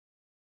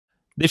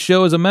This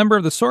show is a member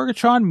of the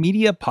Sorgatron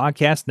Media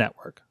Podcast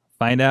Network.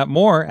 Find out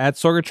more at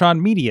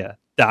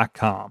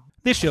sorgatronmedia.com.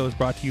 This show is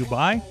brought to you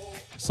by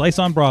Slice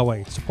on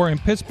Broadway, supporting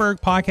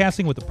Pittsburgh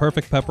podcasting with the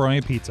perfect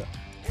pepperoni pizza.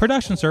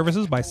 Production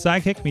services by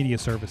Sidekick Media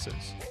Services.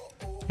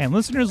 And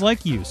listeners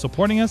like you,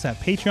 supporting us at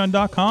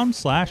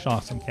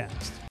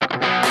patreon.com/awesomecast.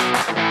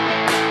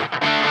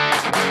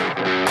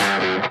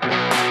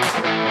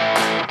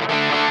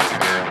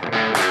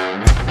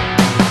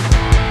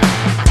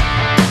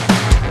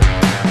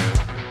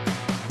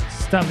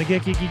 Time to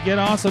get geeky, get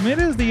awesome. It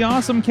is the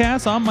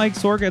AwesomeCast. I'm Mike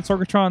Sorg at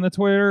Sorgatron on the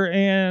Twitter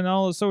and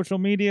all the social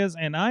medias,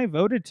 and I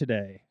voted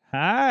today.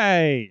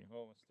 Hi.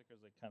 Oh, my stickers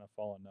are kind of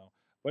falling now,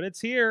 but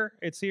it's here.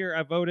 It's here.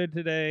 I voted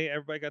today.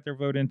 Everybody got their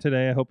vote in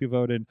today. I hope you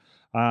voted.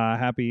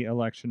 Happy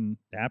election.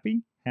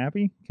 Happy?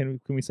 Can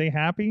we say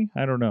happy?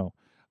 I don't know.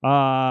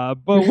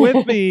 But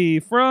with me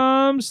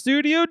from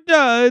Studio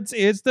Duds,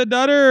 it's the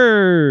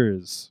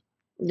Dudders.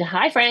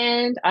 Hi,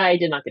 friend. I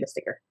did not get a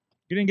sticker.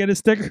 You didn't get a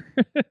sticker?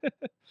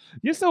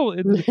 You still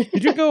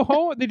did you go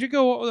home? Did you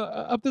go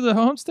up to the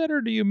homestead,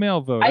 or do you mail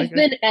vote? I've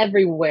been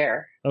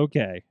everywhere.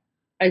 Okay.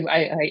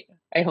 I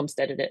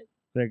homesteaded it.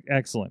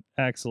 Excellent.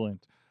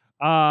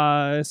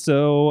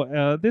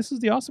 So this is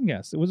the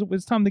AwesomeCast. It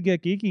was time to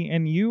get geeky,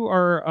 and you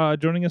are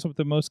joining us with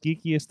the most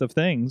geekiest of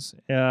things.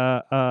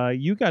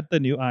 You got the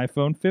new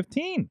iPhone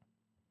 15.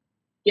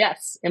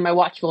 Yes, and my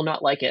watch will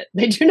not like it.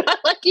 They do not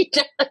like each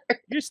other.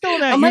 You're still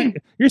in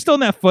that. You're still in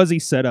that fuzzy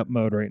setup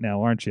mode right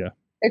now, aren't you?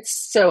 It's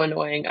so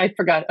annoying. I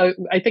forgot.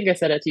 I think I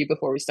said it to you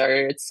before we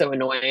started. It's so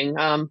annoying.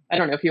 I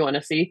don't know if you want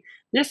to see.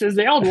 This is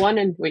the old one,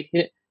 and wait,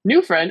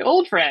 new friend,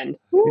 old friend.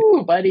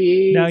 Ooh,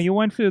 buddy. Now you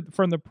went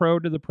from the Pro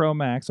to the Pro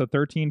Max, so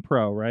 13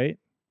 Pro, right?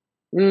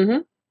 Mm-hmm.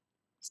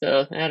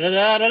 So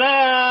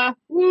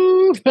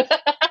Woo.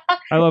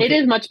 I love it.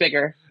 Is much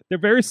bigger. They're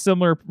very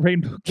similar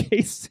rainbow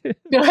cases.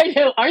 I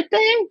know, aren't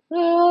they?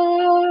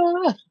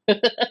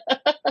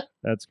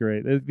 That's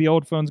great. The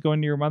old phone's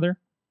going to your mother?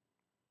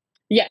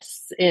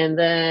 Yes, and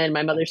then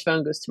my mother's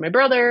phone goes to my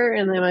brother,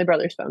 and then my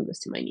brother's phone goes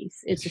to my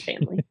niece. It's a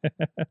family.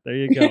 There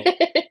you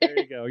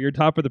go. You're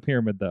top of the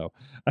pyramid, though.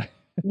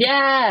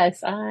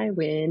 Yes, I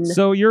win.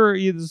 So you're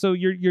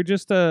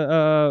just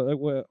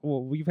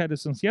you've had it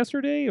since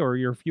yesterday, or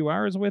you're a few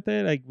hours with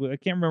it. I can't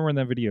remember when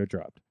that video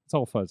dropped. It's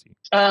all fuzzy.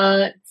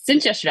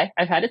 Since yesterday,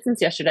 I've had it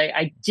since yesterday.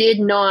 I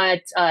did not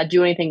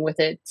do anything with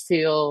it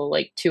till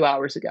like 2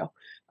 hours ago.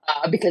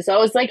 Because I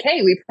was like,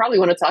 hey, we probably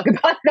want to talk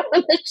about it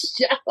on the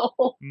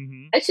show.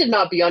 Mm-hmm. I should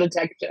not be on a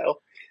tech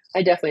show.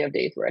 I definitely have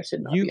days where I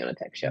should not be on a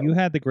tech show. You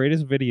had the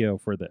greatest video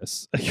for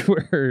this,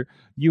 where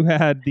you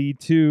had the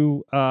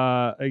two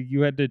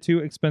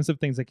expensive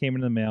things that came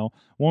in the mail.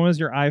 One was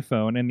your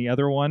iPhone, and the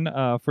other one,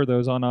 for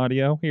those on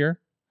audio here,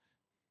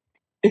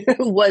 it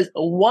was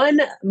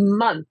 1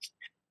 month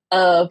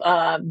of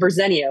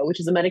Verzenio, which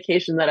is a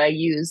medication that I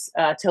use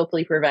to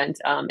hopefully prevent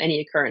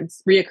any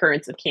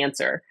reoccurrence of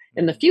cancer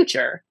in the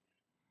future.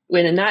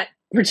 When in that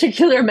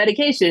particular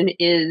medication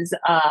is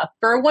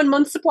for a 1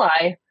 month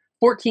supply,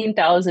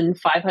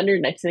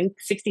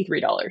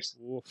 $14,563.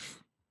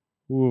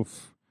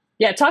 Oof.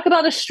 Yeah, talk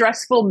about a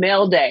stressful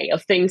mail day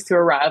of things to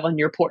arrive on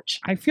your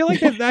porch. I feel like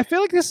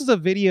this is a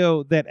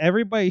video that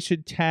everybody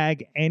should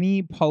tag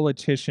any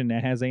politician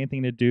that has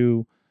anything to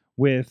do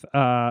with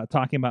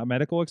talking about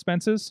medical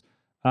expenses,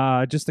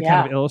 just to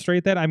kind of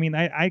illustrate that. I mean,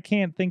 I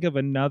can't think of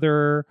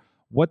another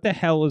what the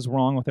hell is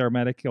wrong with our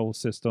medical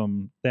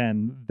system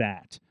than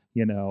that.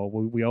 You know,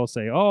 we all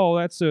say,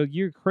 oh,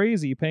 you're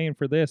crazy paying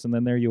for this, and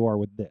then there you are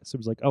with this. It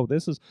was like, oh,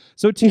 this is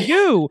so to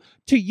you,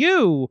 the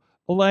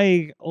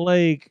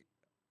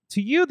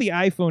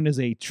iPhone is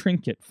a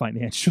trinket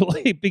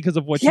financially because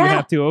of what you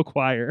have to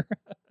acquire.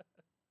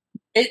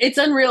 It's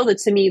unreal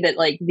to me that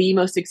like the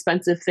most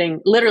expensive thing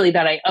literally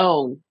that I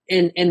own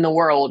in the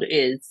world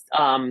is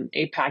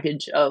a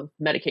package of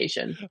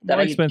medication that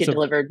I get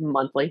delivered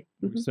monthly.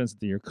 Mm-hmm. Expensive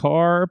to your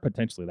car,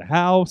 potentially the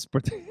house.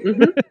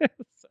 Mm-hmm.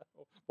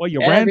 Well, you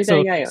rent,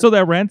 so you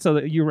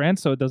rent,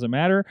 so it doesn't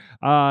matter.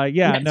 That's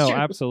true.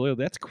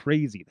 Absolutely. That's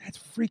crazy. That's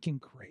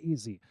freaking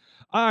crazy.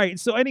 All right.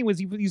 So anyways,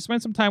 you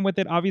spent some time with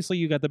it. Obviously,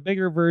 you got the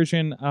bigger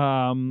version.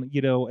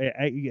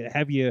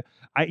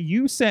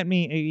 You sent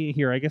me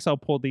here. I guess I'll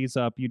pull these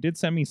up. You did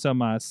send me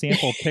some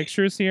sample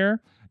pictures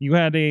here. You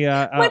had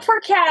my poor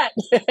cat.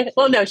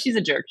 Well, no, she's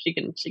a jerk. She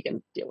can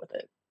deal with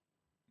it.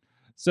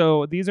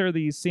 So these are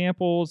the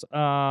samples.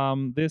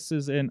 This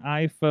is an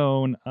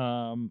iPhone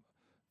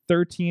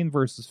 13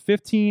 versus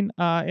 15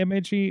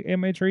 imagery.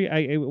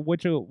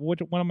 Which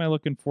one am I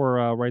looking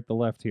for? Right, the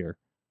left here.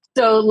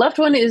 So left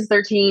one is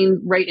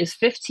 13, right is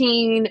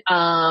 15.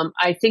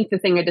 I think the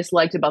thing I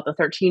disliked about the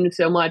 13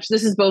 so much,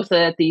 this is both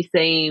at the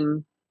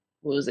same,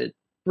 what was it,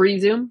 3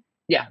 zoom?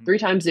 Yeah, 3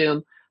 times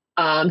zoom.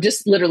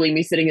 Just literally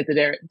me sitting at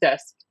the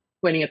desk,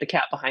 pointing at the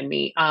cat behind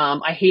me.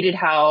 I hated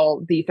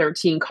how the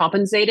 13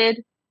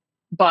 compensated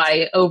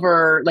by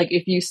over, like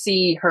if you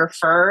see her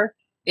fur,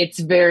 it's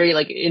very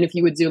like, and if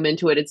you would zoom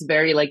into it, it's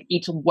very like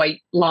each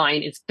white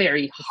line is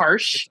very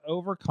harsh. It's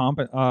over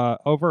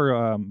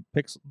pixel,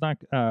 not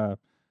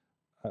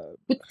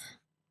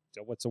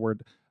what's the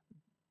word?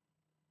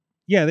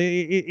 Yeah,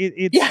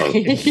 it's Yeah,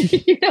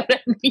 you know what I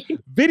mean.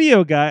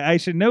 video guy. I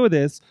should know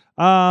this.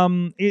 Yeah,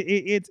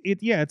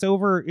 it's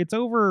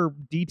over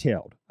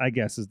detailed, I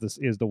guess is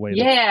the way to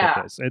put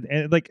Yeah. this.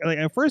 And like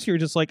at first you're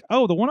just like,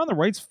 oh, the one on the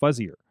right's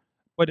fuzzier,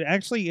 but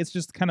actually it's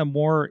just kind of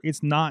more.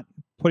 It's not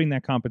putting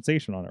that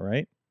compensation on it,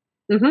 right?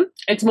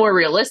 It's more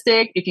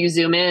realistic. If you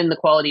zoom in, the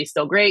quality is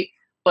still great,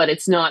 but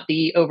it's not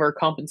the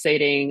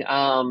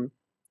overcompensating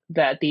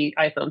that the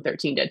iPhone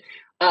 13 did.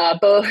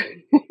 Both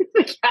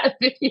the cat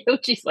video,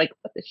 she's like,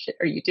 "What the shit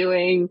are you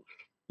doing?"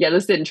 Yeah,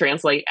 this didn't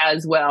translate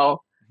as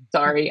well.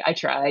 Sorry, I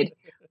tried.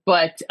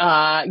 But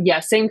yeah,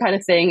 same kind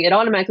of thing. It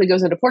automatically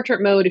goes into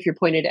portrait mode if you're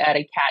pointed at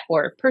a cat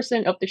or a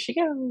person. Oh, there she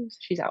goes.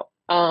 She's out.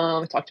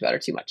 I talked about her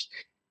too much.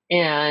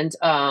 And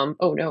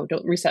oh no,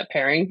 don't reset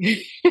pairing.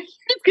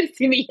 It's gonna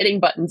see me hitting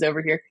buttons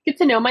over here. Get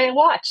to know my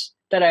watch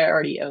that I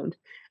already owned.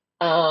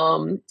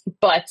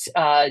 But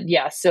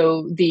yeah,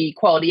 so the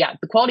quality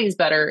is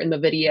better in the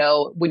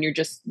video when you're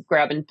just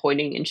grabbing,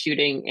 pointing, and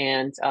shooting,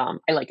 and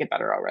I like it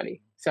better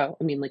already. So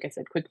I mean, like I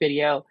said, quick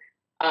video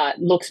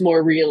looks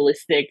more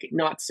realistic,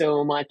 not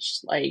so much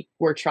like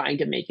we're trying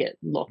to make it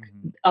look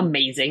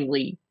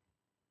amazingly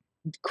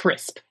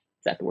crisp.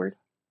 Is that the word?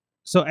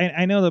 So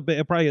I know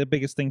probably the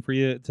biggest thing for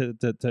you to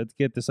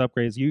get this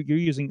upgrade is you're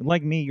using,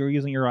 like me, you're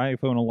using your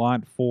iPhone a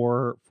lot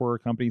for a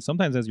company,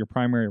 sometimes as your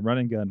primary run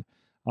and gun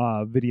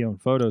video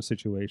and photo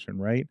situation,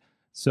 right?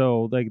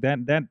 So like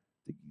that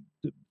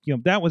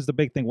that was the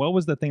big thing. What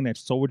was the thing that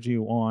sold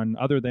you on,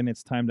 other than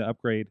it's time to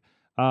upgrade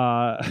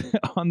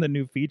on the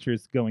new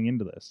features going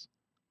into this?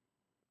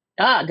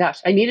 Gosh,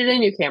 I needed a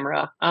new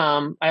camera.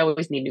 I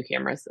always need new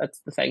cameras.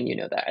 That's the thing, you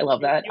know that. I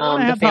love that. You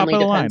want to The have top family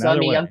of the line depends on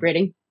either me way.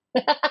 upgrading.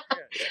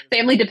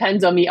 Family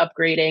depends on me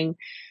upgrading.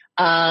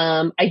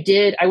 I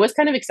was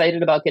kind of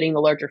excited about getting the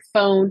larger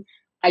phone.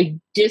 I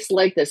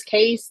dislike this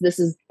case. This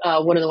is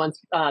one of the ones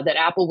that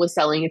Apple was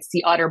selling. It's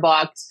the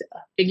OtterBox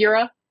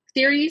Figura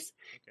series.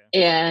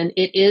 Okay. And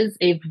it is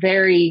a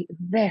very,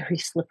 very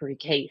slippery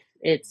case.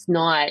 It's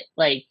not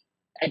like,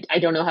 I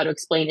don't know how to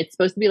explain. It's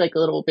supposed to be like a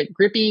little bit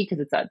grippy because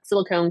it's that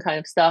silicone kind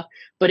of stuff,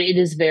 but it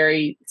is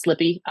very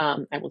slippy.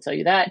 I will tell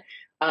you that.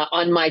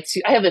 I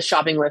have a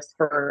shopping list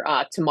for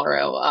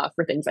tomorrow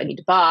for things I need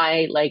to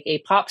buy, like a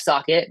pop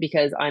socket,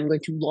 because I'm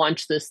going to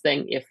launch this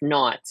thing if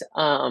not,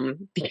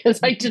 because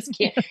I just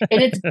can't.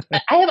 And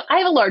I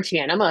have a large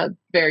hand. I'm a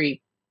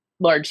very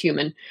large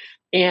human,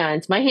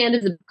 and my hand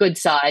is a good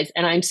size,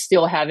 and I'm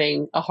still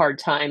having a hard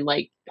time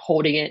like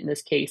holding it in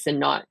this case and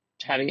not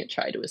having it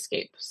try to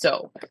escape.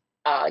 So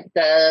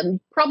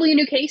probably a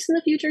new case in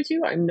the future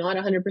too. I'm not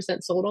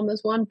 100% sold on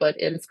this one, but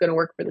it's going to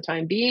work for the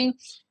time being.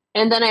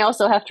 And then I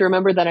also have to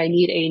remember that I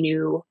need a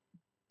new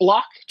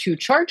block to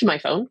charge my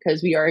phone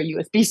because we are a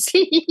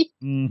USB-C.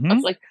 I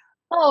was like,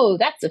 oh,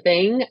 that's a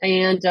thing.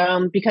 And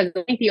because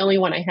I think the only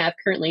one I have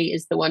currently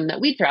is the one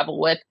that we travel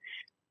with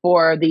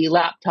for the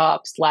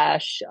laptop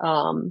slash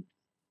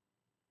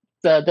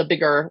the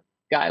bigger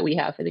guy we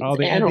have. I think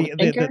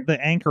the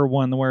Anchor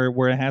one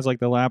where it has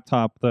like the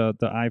laptop, the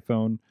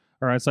iPhone,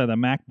 or outside the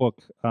MacBook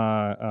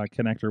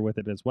connector with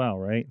it as well,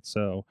 right?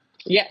 So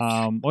yes.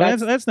 Well,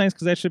 that's nice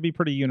because that should be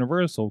pretty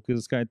universal because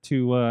it's got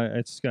two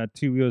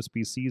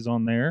USB-Cs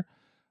on there.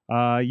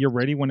 You're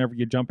ready whenever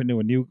you jump into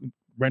a new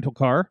rental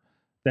car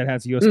that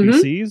has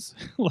USB-Cs,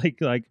 like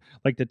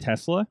the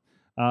Tesla.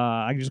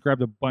 I just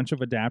grabbed a bunch of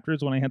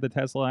adapters when I had the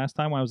Tesla last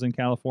time when I was in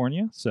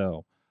California.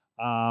 So,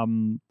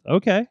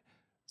 okay,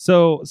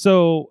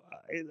 so.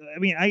 I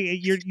mean,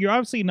 you're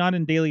obviously not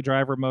in daily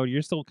driver mode.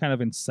 You're still kind of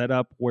in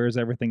setup. Where's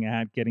everything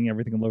at? Getting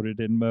everything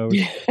loaded in mode.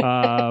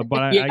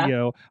 But Yeah. I you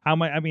know, how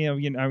much? I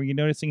mean, are you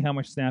noticing how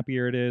much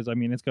snappier it is? I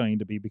mean, it's going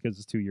to be because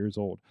it's 2 years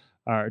old,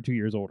 or 2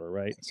 years older,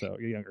 right? So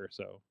you're younger.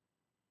 So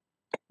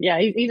yeah,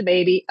 he's a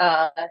baby.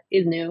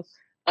 He's new.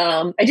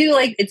 I do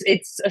like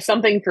it's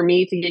something for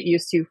me to get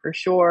used to for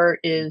sure.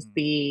 Is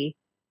I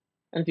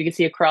don't know if you can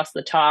see across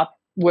the top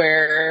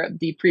where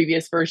the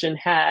previous version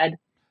had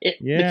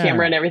the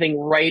camera and everything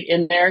right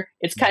in there.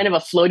 It's kind of a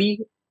floaty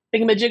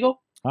thingamajiggle.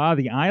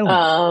 The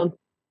island.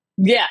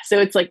 Yeah, so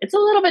it's like it's a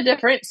little bit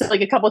different. So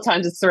like a couple of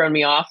times it's thrown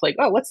me off. Like,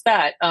 oh, what's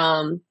that?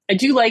 I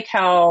do like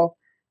how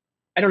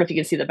I don't know if you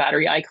can see the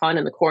battery icon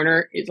in the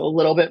corner is a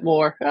little bit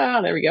more.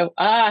 There we go.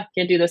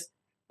 Can't do this.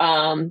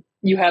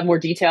 You have more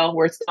detail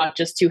where it's not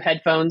just two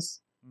headphones.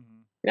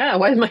 Yeah,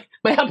 why does my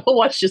Apple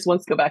Watch just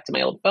wants to go back to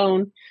my old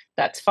phone?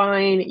 That's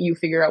fine. You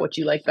figure out what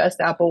you like best,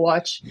 Apple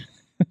Watch.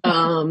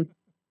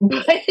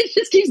 But it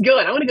just keeps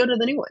going. I want to go to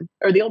the new one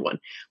or the old one.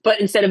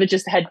 But instead of it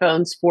just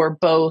headphones for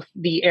both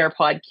the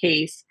AirPod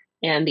case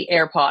and the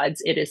AirPods,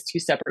 it is two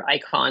separate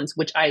icons,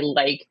 which I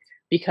like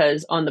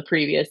because on the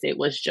previous, it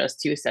was just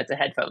two sets of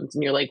headphones.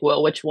 And you're like,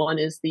 well, which one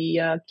is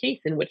the case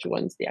and which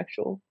one's the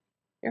actual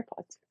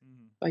AirPods?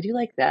 So I do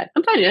like that.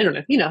 I'm finding, I don't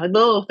know, the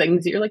little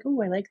things that you're like,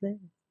 oh, I like that.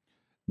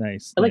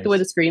 Nice. I like the way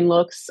the screen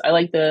looks. I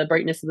like the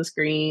brightness of the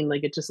screen.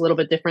 Like it's just a little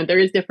bit different. There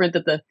is different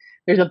that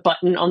there's a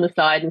button on the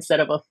side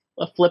instead of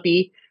a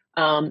flippy.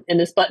 And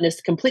this button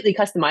is completely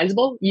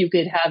customizable. You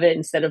could have it,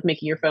 instead of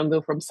making your phone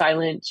go from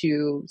silent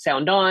to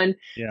sound on,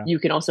 Yeah. you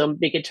can also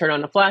make it turn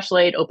on a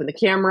flashlight, open the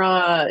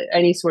camera,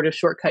 any sort of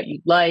shortcut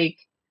you'd like.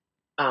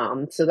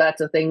 So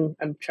that's a thing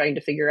I'm trying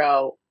to figure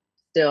out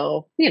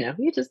still.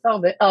 You just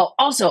solve it. Oh,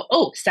 also,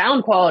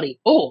 sound quality.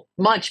 Oh,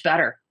 much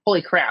better.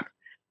 Holy crap.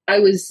 I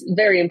was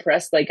very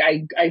impressed. Like,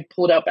 I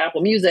pulled up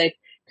Apple Music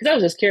because I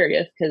was just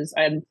curious, because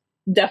I'm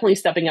definitely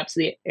stepping up to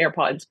the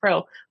AirPods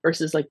Pro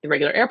versus like the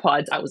regular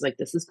AirPods. I was like,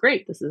 this is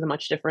great. This is a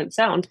much different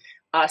sound.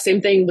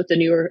 Same thing with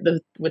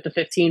with the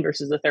 15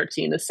 versus the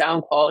 13. The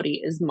sound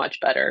quality is much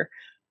better,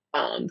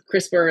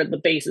 crisper. The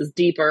bass is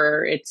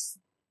deeper.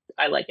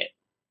 I like it.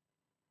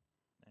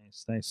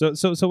 Nice.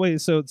 So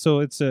wait, so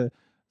it's a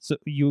so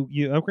you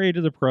upgraded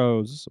to the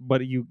pros,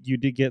 but you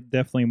did get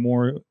definitely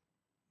more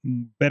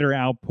better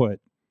output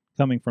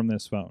coming from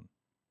this phone.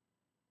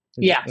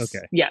 Yes.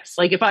 Okay. Yes.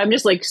 Like, if I'm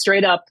just like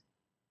straight up,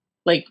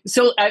 like,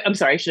 so I'm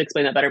sorry, I should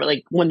explain that better. But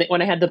like,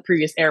 when I had the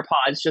previous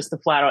AirPods, just the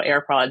flat out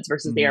AirPods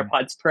versus the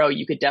AirPods Pro,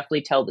 you could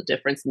definitely tell the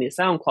difference in the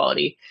sound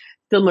quality.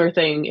 Similar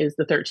thing is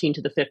the 13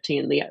 to the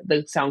 15.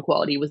 The sound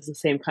quality was the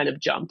same kind of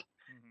jump,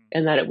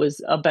 and that it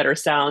was a better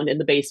sound, and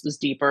the bass was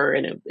deeper,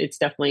 and it's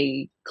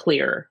definitely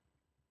clearer.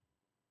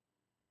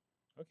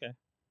 Okay.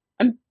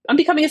 I'm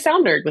becoming a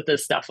sound nerd with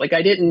this stuff. Like,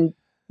 I didn't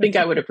think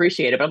I would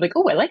appreciate it, but I'm like,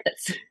 oh, I like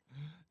this.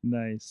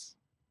 Nice.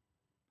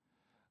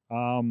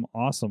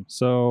 Awesome.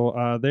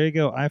 So there you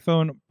go.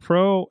 iPhone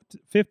Pro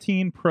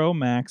 15 Pro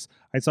Max.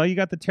 I saw you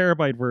got the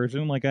terabyte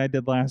version, like I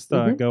did last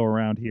go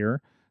around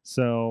here.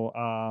 So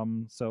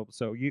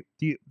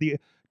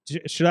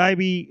should I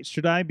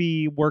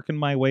be working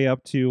my way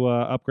up to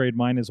upgrade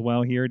mine as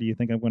well here? Do you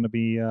think I'm going to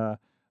be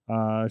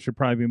should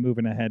probably be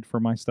moving ahead for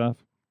my stuff?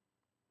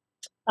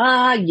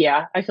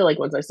 Yeah. I feel like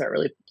once I start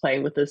really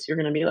playing with this, you're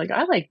gonna be like,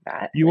 I like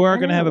that. You Like, are I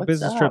going to know, have a what's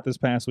business trip up? this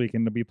past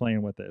weekend to be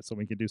playing with it, so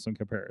we could do some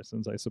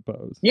comparisons, I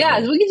suppose.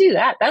 Yeah, So, we can do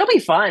that. That'll be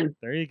fun.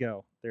 there you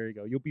go. There you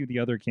go. You'll be the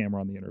other camera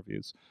on the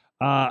interviews.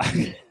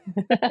 The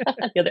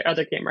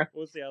other camera.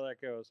 We'll see how that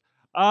goes.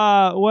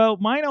 Well,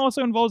 mine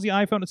also involves the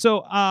iPhone. So,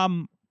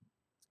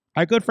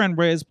 our good friend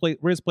Riz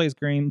plays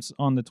games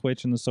on the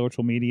Twitch and the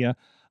social media.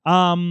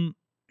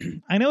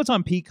 I know it's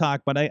on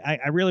Peacock, but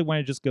I really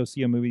wanted to just go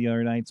see a movie the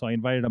other night, so I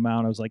invited him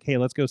out. I was like, hey,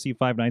 let's go see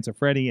Five Nights at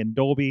Freddy in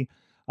Dolby.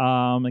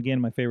 Again,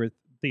 my favorite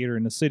theater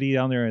in the city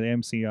down there at the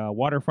MC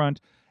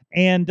Waterfront.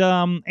 And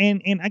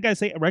I gotta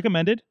say,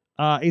 recommended.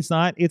 It's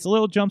a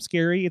little jump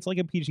scary. It's like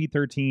a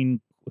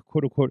PG-13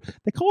 quote unquote.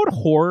 They call it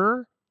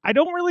horror. I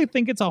don't really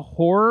think it's a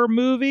horror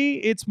movie.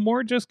 It's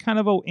more just kind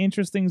of an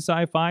interesting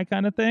sci-fi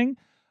kind of thing.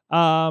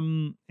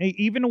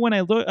 Even when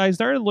I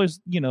started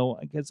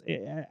because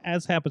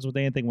as happens with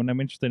anything, when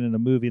I'm interested in a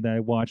movie that I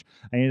watch,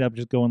 I ended up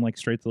just going like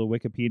straight to the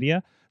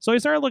Wikipedia. So I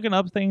started looking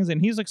up things, and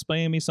he's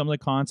explaining me some of the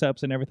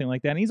concepts and everything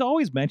like that. And he's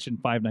always mentioned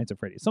Five Nights at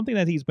Freddy's, something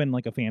that he's been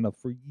like a fan of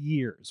for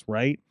years,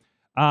 right?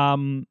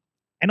 And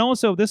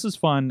also, this is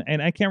fun,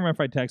 and I can't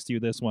remember if I texted you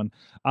this one.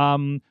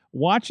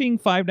 Watching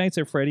Five Nights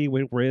at Freddy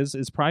with Riz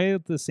is probably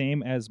the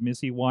same as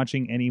Missy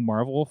watching any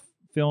Marvel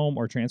film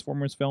or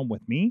Transformers film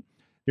with me.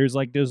 There's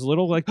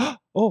little like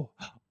oh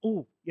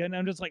yeah, and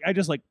I'm just like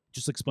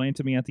just explain it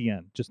to me at the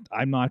end. Just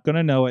I'm not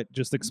gonna know it.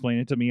 Just explain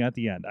it to me at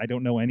the end. I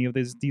don't know any of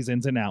these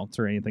ins and outs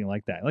or anything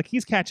like that. Like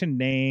he's catching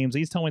names.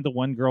 He's telling the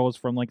one girl is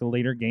from like a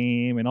later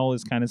game and all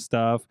this kind of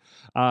stuff.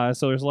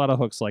 So there's a lot of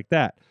hooks like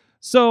that.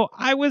 So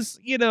I was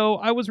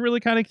really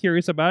kind of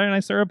curious about it, and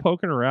I started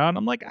poking around.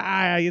 I'm like,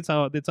 it's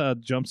a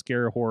jump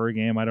scare horror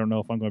game. I don't know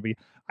if I'm going to be.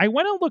 I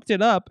went and looked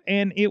it up,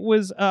 and it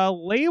was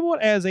labeled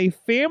as a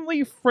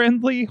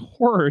family-friendly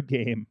horror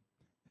game,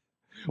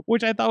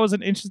 which I thought was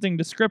an interesting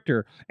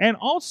descriptor. And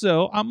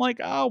also, I'm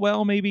like, oh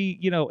well, maybe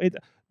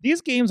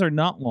these games are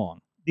not long.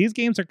 These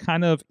games are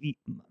kind of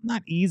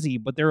not easy,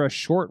 but they're a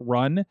short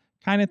run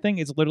kind of thing.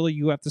 It's literally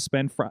you have to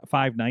spend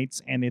 5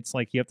 nights, and it's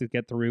like you have to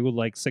get through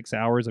like 6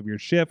 hours of your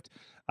shift.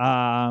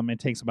 It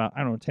takes about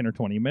 10 or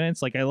 20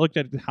 minutes. Like I looked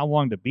at how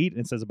long to beat,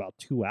 and it says about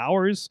 2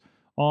 hours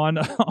on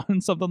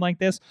on something like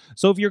this.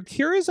 So if you're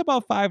curious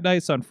about Five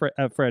Nights on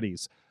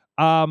Freddy's,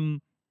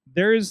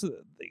 there's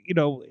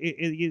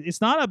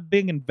it's not a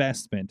big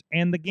investment,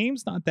 and the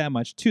game's not that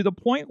much, to the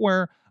point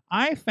where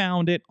I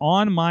found it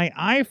on my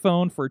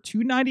iPhone for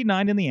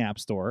 $2.99 in the App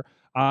Store.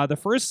 The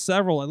first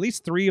at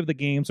least 3 of the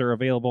games are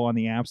available on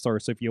the App Store.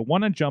 So if you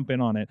want to jump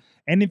in on it,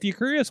 and if you're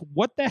curious,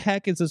 what the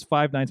heck is this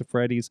Five Nights at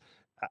Freddy's?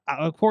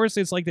 Of course,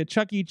 it's like the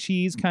Chuck E.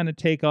 Cheese kind of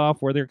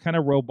takeoff, where they're kind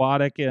of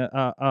robotic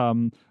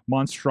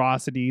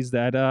monstrosities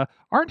that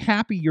aren't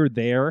happy you're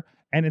there.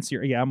 And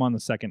I'm on the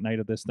second night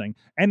of this thing.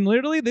 And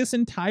literally this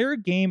entire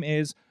game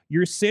is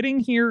you're sitting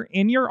here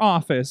in your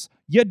office.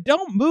 You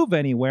don't move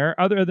anywhere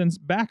other than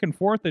back and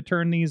forth to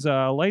turn these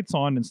lights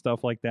on and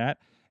stuff like that.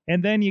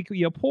 And then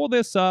you pull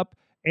this up,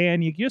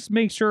 and you just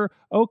make sure,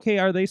 okay,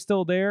 are they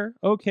still there?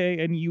 Okay,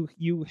 and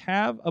you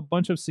have a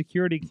bunch of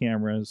security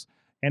cameras,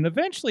 and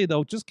eventually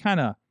they'll just kind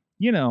of,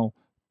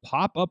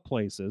 pop up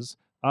places.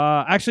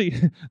 Actually,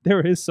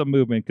 there is some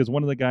movement because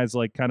one of the guys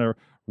like kind of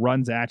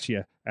runs at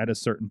you at a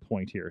certain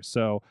point here.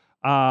 So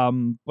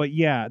But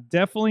yeah,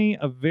 definitely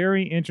a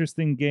very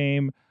interesting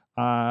game.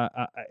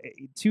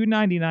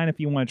 $2.99 if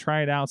you want to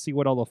try it out, see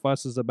what all the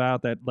fuss is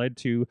about. That led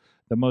to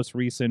the most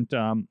recent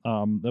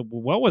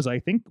what was, I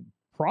think,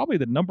 probably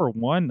the number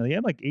one. They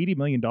had like $80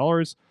 million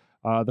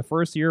the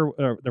first year,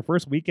 the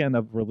first weekend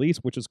of release,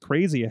 which is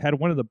crazy. It had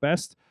one of the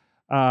best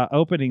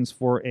openings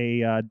for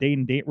a day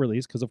and date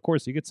release because, of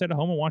course, you could sit at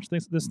home and watch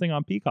this thing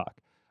on Peacock.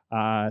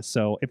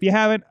 So if you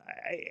haven't,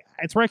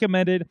 it's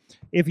recommended.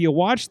 If you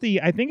watch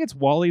I think it's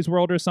Wally's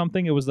World or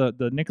something. It was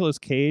the Nicolas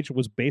Cage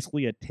was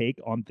basically a take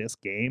on this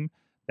game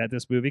that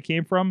this movie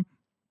came from.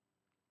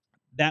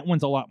 That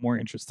one's a lot more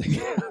interesting.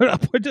 I'll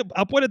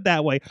put it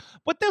that way.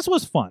 But this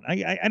was fun.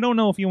 I don't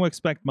know if you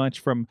expect much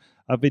from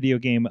a video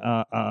game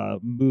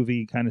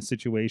movie kind of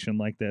situation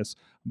like this,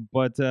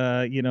 but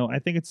I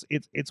think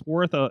it's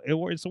worth a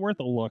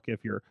look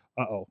if you're.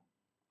 One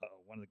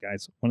of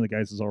the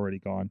guys is already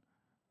gone.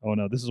 Oh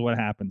no, this is what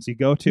happens. You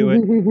go to it,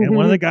 and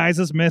one of the guys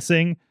is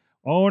missing.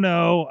 Oh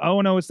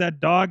no, it's that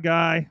dog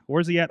guy.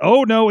 Where's he at?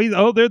 Oh no,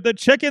 the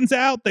chicken's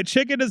out. The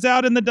chicken is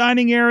out in the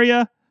dining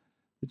area.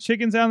 The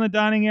chicken's out in the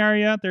dining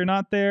area. They're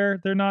not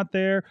there.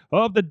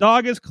 Oh, the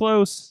dog is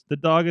close.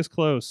 Oh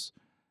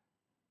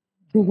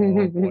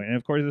boy, and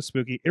of course it's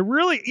spooky. It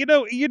really, you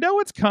know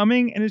what's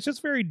coming, and it's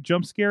just very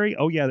jump scary.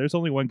 Oh yeah, there's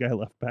only one guy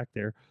left back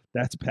there.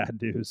 That's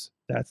bad news.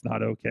 That's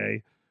not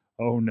okay.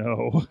 Oh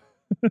no.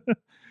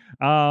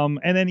 And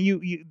then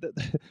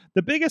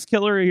the biggest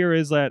killer here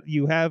is that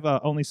you have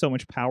only so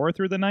much power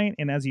through the night,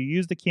 and as you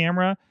use the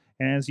camera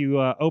and as you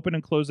open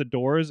and close the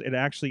doors, it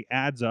actually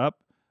adds up.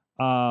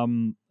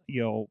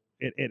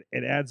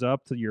 It adds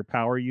up to your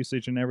power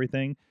usage and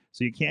everything.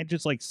 So you can't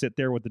just like sit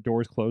there with the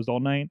doors closed all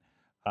night.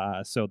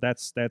 So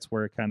that's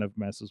where it kind of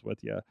messes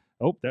with you.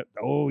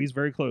 He's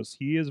very close.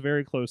 He is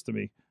very close to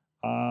me.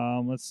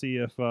 Let's see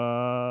if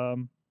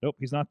nope,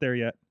 he's not there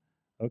yet.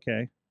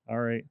 Okay, all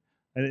right.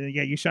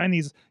 Yeah, you shine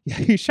these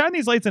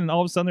lights, and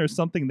all of a sudden there's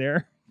something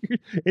there.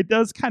 It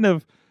does kind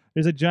of.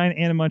 There's a giant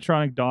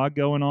animatronic dog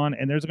going on,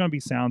 and there's going to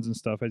be sounds and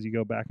stuff as you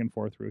go back and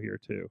forth through here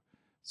too.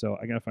 So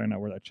I gotta find out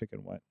where that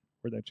chicken went.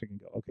 Where'd that chicken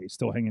go? Okay, he's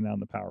still hanging out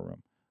in the power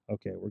room.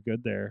 Okay, we're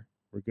good there.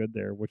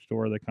 Which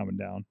door are they coming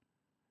down?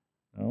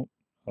 Oh,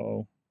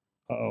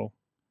 uh-oh.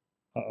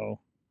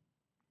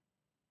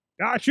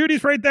 Ah, shoot,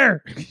 he's right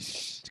there.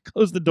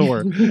 Close the door,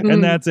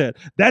 and that's it.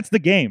 That's the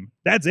game.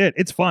 That's it.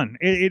 It's fun.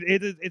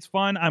 It's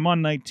fun. I'm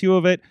on night 2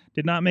 of it.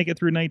 Did not make it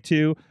through night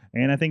 2,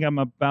 and I think I'm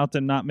about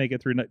to not make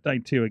it through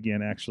night 2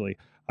 again, actually.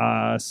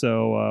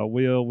 So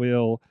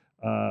we'll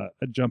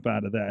jump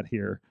out of that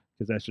here,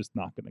 because that's just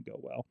not going to go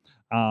well.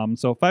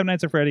 So Five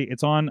Nights at Freddy,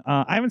 it's on.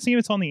 I haven't seen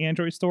it's on the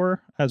Android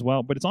store as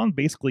well, but it's on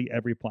basically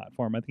every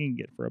platform. I think you can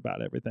get it for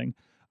about everything.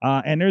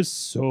 And there's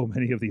so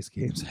many of these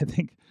games. I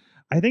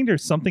think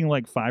there's something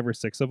like 5 or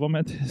 6 of them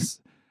at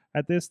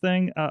this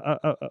thing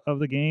of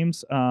the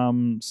games.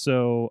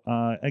 So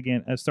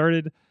again, it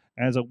started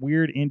as a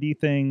weird indie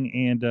thing,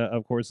 and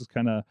of course it's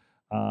kind of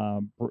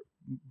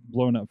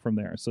blown up from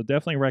there. So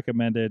definitely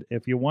recommended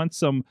if you want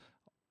some.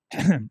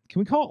 Can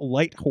we call it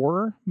light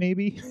horror,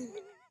 maybe?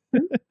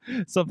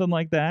 Something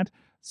like that.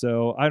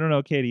 So I don't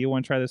know, Katie, you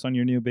want to try this on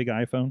your new big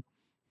iPhone?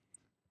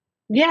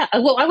 Yeah,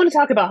 well, I want to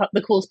talk about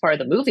the coolest part of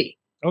the movie.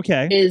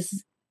 Okay.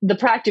 Is the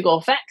practical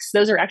effects.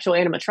 Those are actual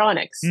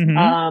animatronics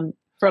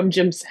from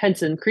Jim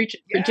Henson's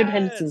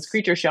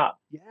Creature Shop.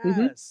 Yes.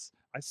 Mm-hmm.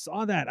 I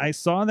saw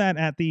that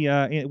at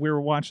the we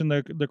were watching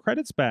the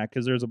credits back,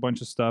 because there's a bunch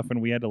of stuff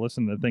and we had to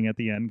listen to the thing at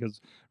the end because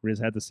we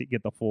just had to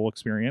get the full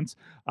experience.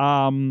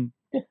 And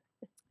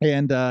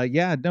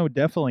yeah, no,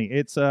 definitely.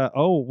 It's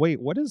oh wait,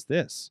 what is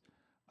this?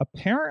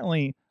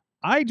 Apparently,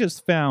 I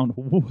just found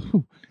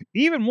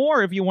even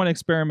more if you want to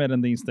experiment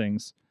in these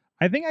things.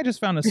 I think I just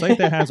found a site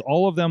that has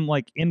all of them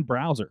like in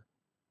browser.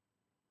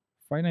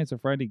 Friday Nights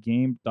at Friday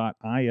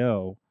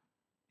Game.io,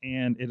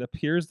 and it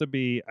appears to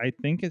be. I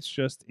think it's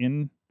just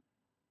an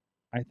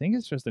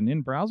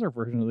in-browser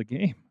version of the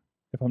game,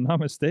 if I'm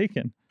not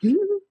mistaken.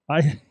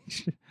 I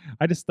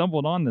just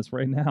stumbled on this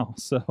right now.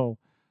 So,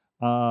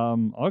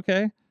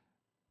 okay.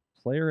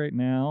 Play right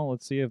now.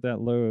 Let's see if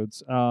that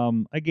loads.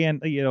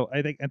 Again,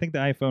 I think the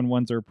iPhone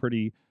ones are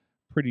pretty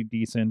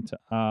decent.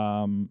 But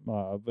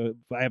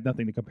I have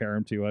nothing to compare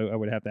them to. I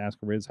would have to ask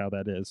Riz how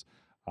that is.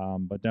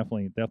 But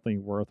definitely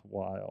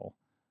worthwhile.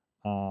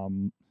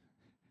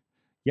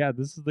 Yeah,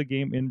 this is the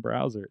game in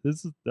browser.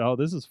 This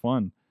is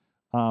fun.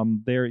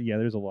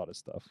 There's a lot of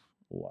stuff.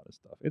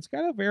 It's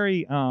got a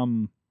very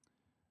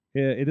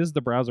it is the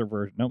browser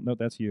version. Nope,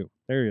 that's you.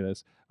 There it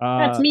is.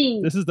 That's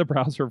me. This is the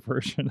browser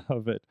version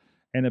of it.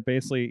 And it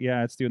basically,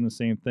 it's doing the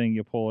same thing.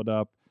 You pull it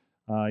up,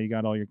 you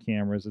got all your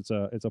cameras. It's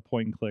a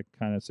point and click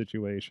kind of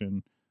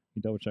situation.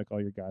 You double check all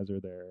your guys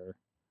are there,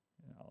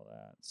 and all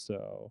that.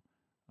 So,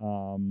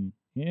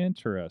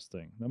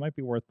 interesting. That might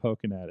be worth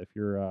poking at if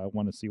you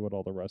want to see what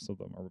all the rest of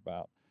them are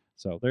about.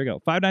 So there you go.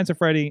 Five Nights at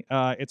Freddy.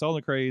 It's all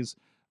the craze.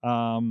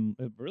 A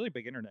really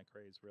big internet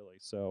craze, really.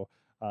 So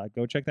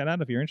go check that out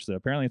if you're interested.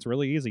 Apparently, it's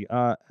really easy.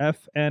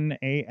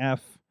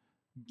 FNAF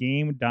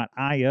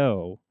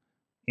game.io.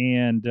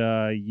 and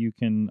you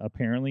can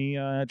apparently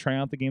try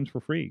out the games for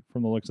free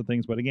from the looks of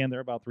things. But again,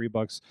 they're about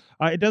 $3.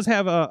 It does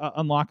have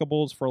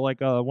unlockables for like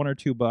 $1 or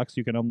 $2.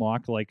 You can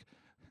unlock like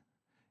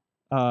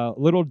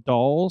little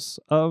dolls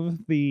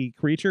of the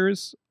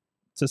creatures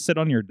to sit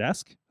on your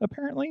desk,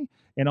 apparently,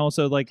 and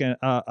also like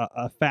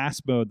a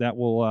fast mode that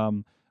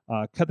will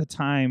cut the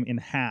time in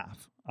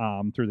half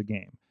through the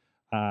game.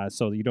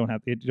 So you don't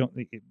have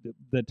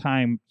the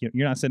time.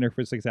 You're not sitting there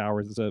for 6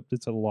 hours.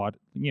 It's a lot,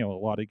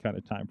 allotted kind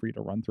of time for you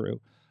to run through.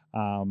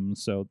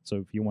 So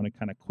if you want to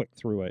kind of quick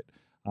through it,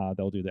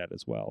 they'll do that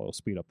as well. It'll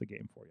speed up the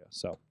game for you.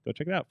 So go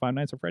check it out. Five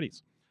Nights at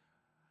Freddy's.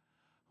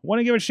 Want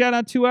to give a shout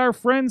out to our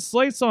friend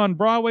Slice on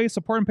Broadway,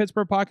 supporting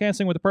Pittsburgh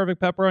podcasting with the perfect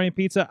pepperoni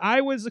pizza.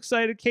 I was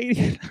excited. Katie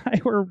and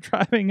I were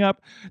driving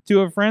up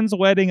to a friend's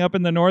wedding up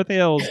in the North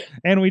Hills,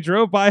 and we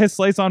drove by a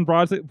Slice on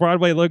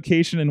Broadway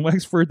location in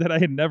Wexford that I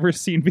had never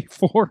seen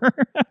before.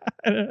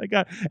 and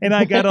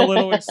I got a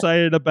little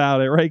excited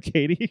about it, right,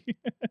 Katie?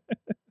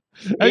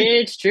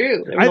 It's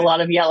true. There was a lot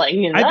of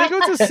yelling. I think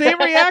it was the same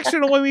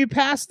reaction when we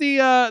passed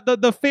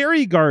the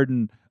fairy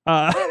garden.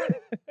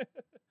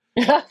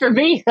 For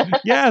me.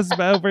 Yes,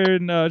 over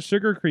in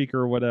Sugar Creek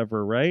or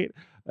whatever, right?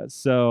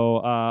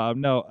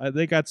 No,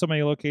 they got so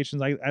many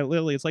locations. I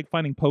literally, it's like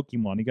finding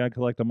Pokemon. You got to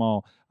collect them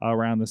all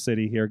around the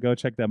city here. Go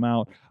check them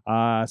out.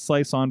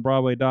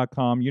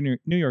 SliceOnBroadway.com.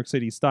 New York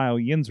City style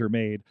yins are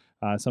made.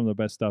 Some of the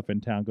best stuff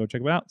in town. Go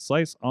check them out.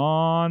 Slice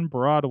on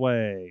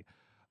Broadway.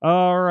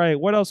 All right.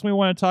 What else we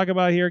want to talk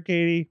about here,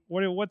 Katie?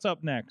 What's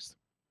up next?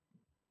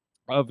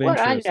 Of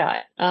interest.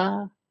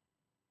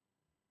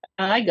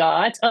 I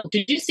got.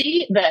 Did you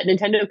see that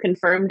Nintendo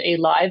confirmed a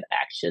live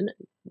action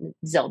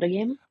Zelda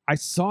game? I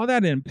saw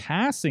that in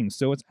passing.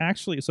 So it's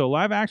actually a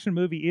live action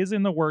movie is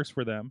in the works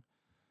for them,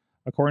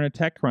 according to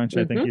TechCrunch.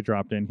 I think you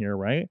dropped in here,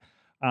 right?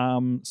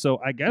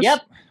 So I guess. Yep.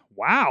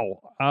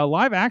 Wow,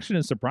 live action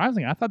is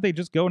surprising. I thought they'd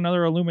just go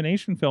another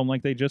Illumination film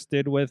like they just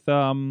did with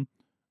the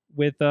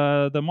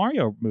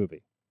Mario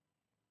movie.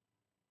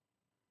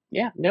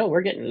 Yeah, no,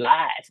 we're getting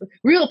live.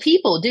 Real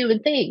people doing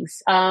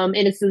things. And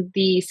it's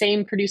the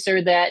same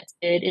producer that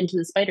did Into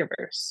the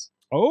Spider-Verse.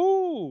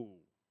 Oh,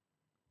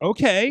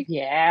 okay.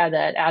 Yeah,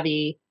 that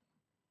Avi.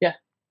 Yeah.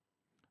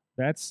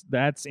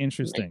 That's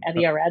interesting. Like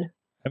Avi Arad.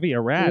 Avi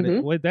Arad.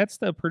 Mm-hmm. Wait, that's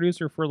the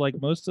producer for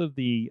like most of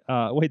the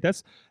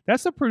that's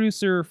the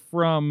producer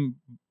from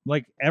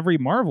like every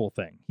Marvel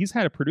thing. He's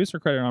had a producer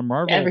credit on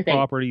Marvel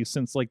properties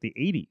since like the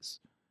 80s.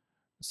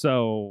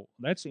 So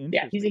that's interesting.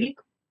 Yeah, he's a geek.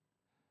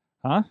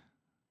 Huh?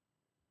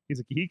 He's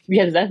a geek?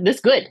 Yeah,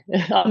 that's good.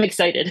 I'm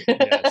excited.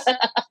 Yes.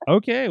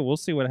 Okay, we'll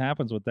see what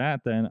happens with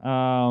that then.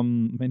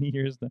 Many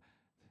years.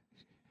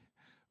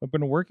 I've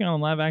been working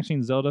on a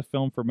live-action Zelda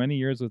film for many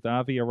years with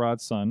Avi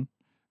Arad's son,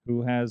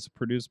 who has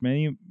produced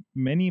many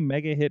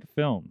mega hit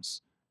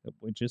films,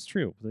 which is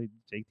true. They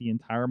take the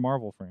entire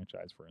Marvel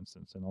franchise, for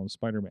instance, and all the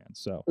Spider-Man.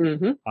 So,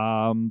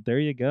 there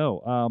you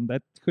go.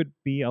 That could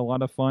be a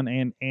lot of fun.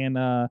 And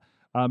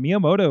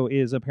Miyamoto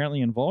is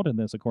apparently involved in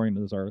this, according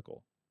to this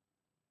article.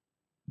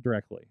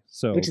 Directly,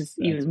 so which is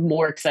even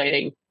more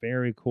exciting.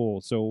 Very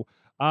cool. So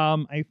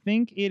I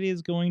think it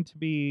is going to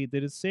be,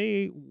 did it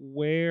say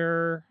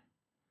where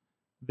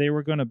they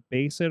were going to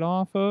base it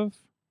off of?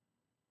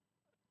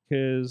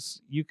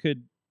 Because you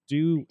could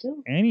do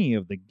any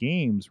of the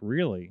games,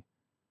 really.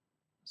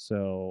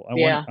 So I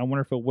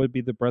wonder if it would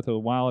be the Breath of the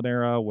Wild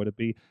era. Would it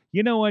be,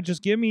 you know what,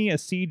 just give me a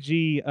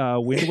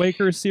CG Wind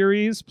Waker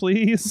series,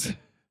 please.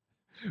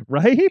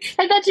 Right?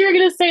 I thought you were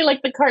going to say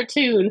like the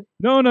cartoon.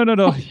 No.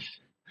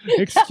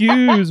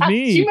 Excuse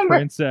me,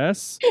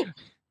 princess.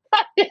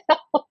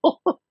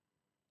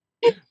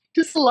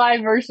 Just a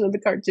live version of the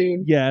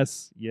cartoon.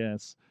 Yes.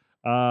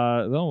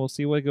 No, we'll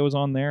see what goes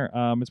on there.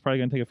 It's probably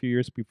going to take a few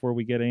years before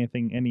we get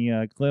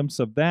any glimpse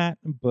of that,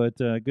 but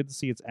good to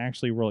see it's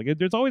actually really good.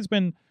 There's always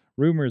been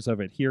rumors of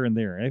it here and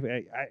there.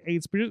 I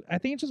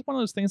think it's just one of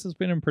those things that's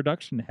been in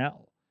production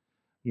hell.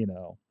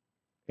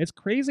 It's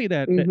crazy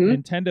that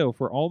Nintendo,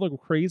 for all the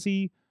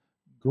crazy,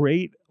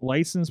 great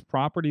licensed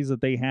properties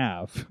that they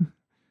have,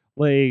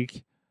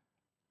 like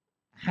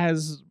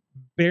has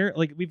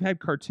we've had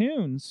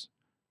cartoons,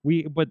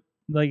 but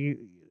like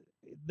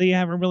they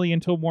haven't really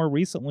until more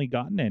recently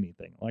gotten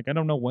anything. Like I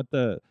don't know what's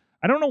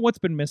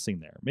been missing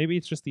there. Maybe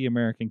it's just the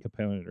American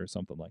component or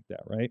something like that,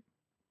 right?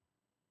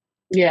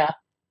 Yeah.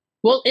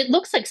 Well, it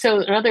looks like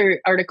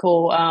another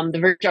article, the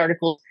Verge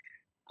article,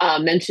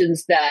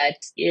 mentions that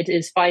it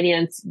is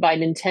financed by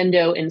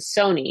Nintendo and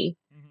Sony,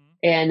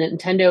 and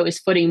Nintendo is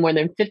footing more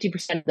than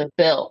 50% of the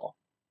bill.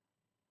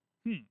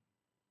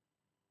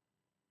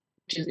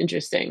 Which is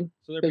interesting.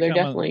 So they're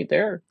definitely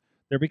there.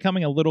 They're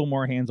becoming a little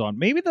more hands-on.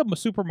 Maybe the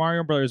Super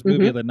Mario Brothers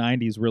movie of the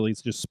 90s really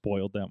just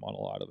spoiled them on a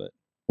lot of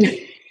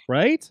it.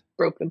 Right?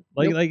 Broke them.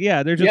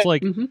 Yeah, they're just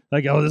like,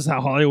 oh, this is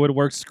how Hollywood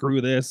works. Screw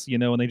this,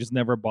 and they just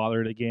never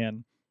bothered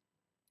again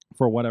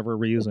for whatever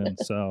reason.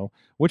 So,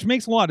 which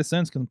makes a lot of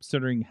sense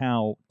considering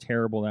how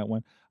terrible that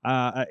went.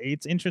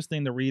 It's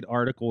interesting to read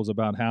articles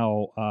about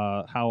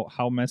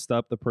how messed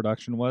up the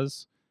production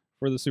was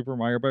for the Super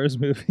Mario Brothers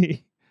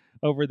movie.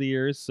 over the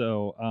years.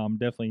 So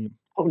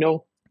Oh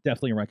no.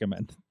 definitely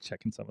recommend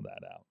checking some of that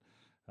out.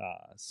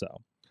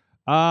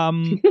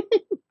 Um,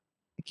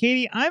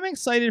 Katie, I'm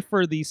excited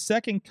for the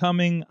second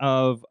coming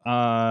of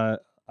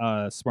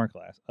smart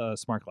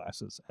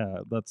glasses.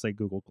 Let's say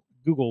Google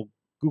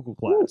Ooh.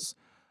 Glass.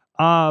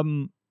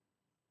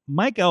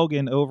 Mike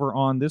Elgin over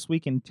on This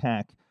Week in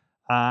Tech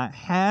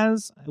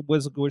has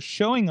was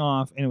showing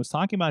off and was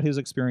talking about his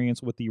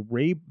experience with the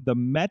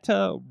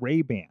Meta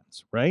Ray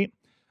Bans, right?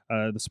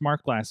 The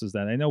smart glasses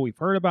that I know we've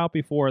heard about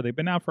before. They've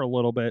been out for a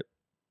little bit.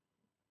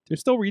 They're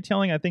still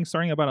retailing, I think,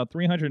 starting about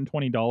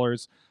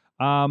 $320.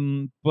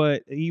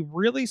 But he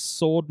really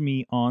sold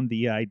me on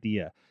the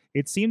idea.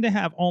 It seemed to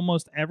have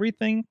almost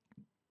everything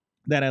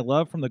that I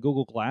love from the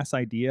Google Glass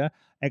idea,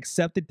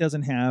 except it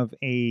doesn't have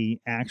a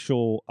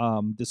actual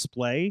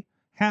display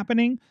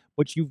happening.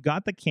 But you've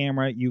got the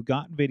camera, you've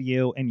got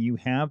video, and you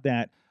have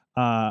that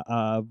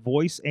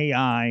voice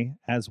AI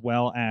as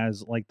well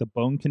as like the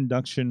bone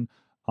conduction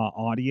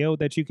audio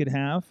that you could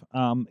have.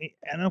 And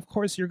of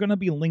course, you're going to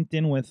be linked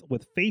in with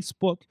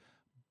Facebook,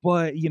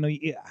 but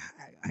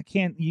I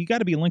can't. You got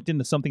to be linked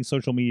into something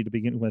social media to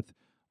begin with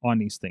on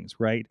these things,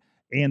 right?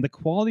 And the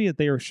quality that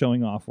they are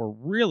showing off were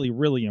really,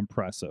 really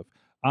impressive.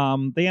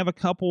 They have a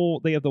couple.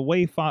 They have the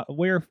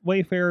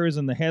Wayfarers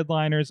and the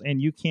Headliners,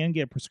 and you can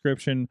get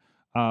prescription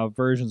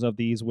versions of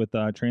these with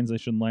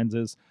transition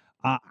lenses.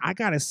 I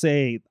gotta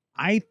say,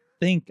 I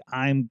think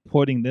I'm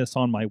putting this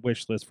on my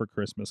wish list for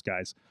Christmas,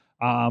 guys.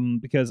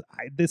 Because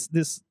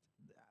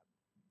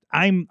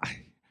I'm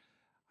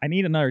I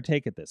need another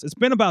take at this. It's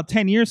been about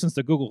 10 years since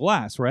the Google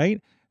Glass,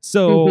 right?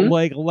 So, Mm-hmm.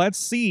 like, let's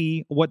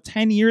see what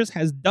 10 years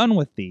has done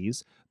with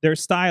these. They're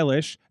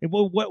stylish.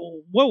 What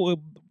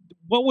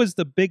was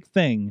the big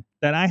thing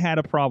that I had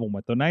a problem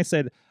with? And I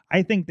said,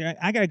 I think that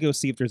I got to go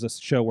see if there's a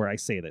show where I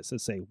say this. I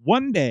say,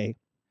 one day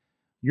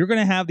you're going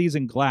to have these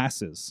in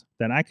glasses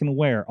that I can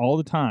wear all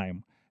the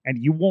time,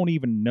 and you won't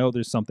even know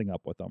there's something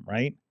up with them,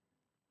 right?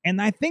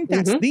 And I think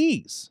that's Mm-hmm.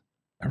 these,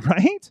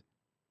 right?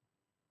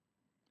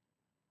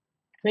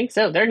 I think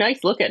so. They're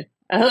nice looking.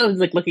 I was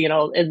like looking at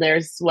all, and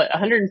there's what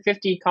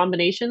 150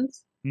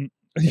 combinations. Mm.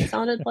 It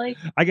sounded like.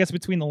 I guess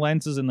between the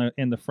lenses and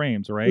the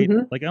frames, right?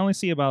 Mm-hmm. Like I only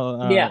see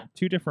about Yeah.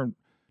 two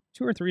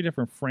or three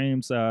different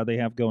frames they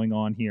have going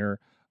on here.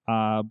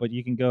 But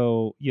you can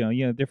go,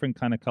 different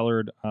kind of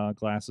colored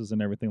glasses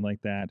and everything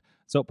like that.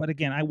 So, but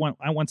again, I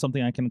want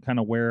something I can kind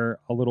of wear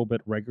a little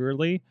bit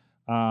regularly.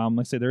 Like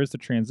I say, there's the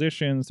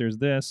transitions. There's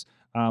this.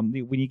 When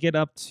you get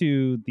up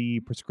to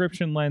the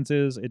prescription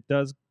lenses, it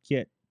does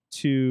get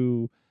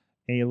to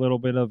a little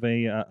bit of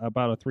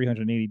about a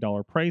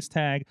 $380 price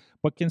tag.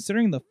 But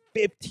considering the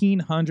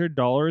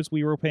 $1,500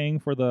 we were paying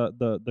for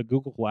the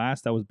Google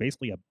Glass, that was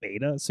basically a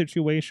beta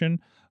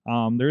situation.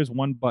 There's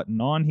one button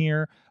on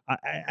here.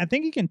 I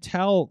think you can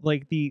tell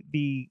like the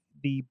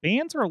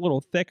bands are a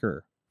little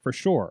thicker for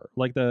sure.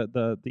 Like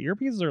the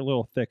earpieces are a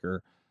little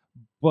thicker,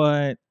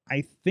 but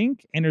I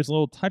think and there's a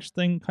little touch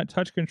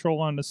control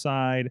on the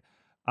side.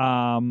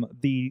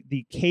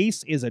 The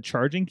case is a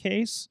charging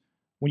case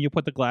when you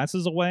put the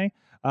glasses away.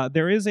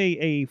 There is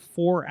a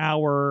 4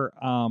 hour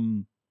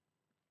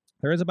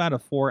there is about a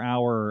 4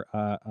 hour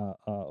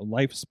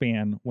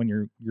lifespan when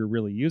you're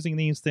really using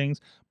these things.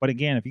 But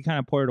again, if you kind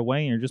of put it away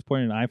and you're just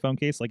putting it in an iPhone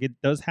case, like it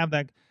does have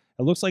that.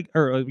 It looks like,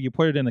 or you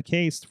put it in a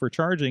case for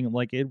charging,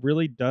 like it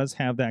really does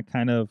have that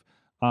kind of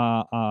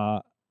uh,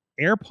 uh,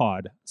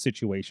 AirPod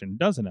situation,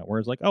 doesn't it? Where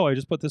it's like, oh, I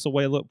just put this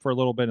away for a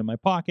little bit in my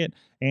pocket,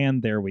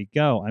 and there we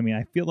go. I mean,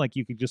 I feel like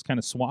you could just kind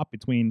of swap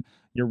between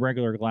your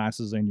regular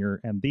glasses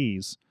and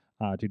these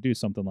to do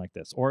something like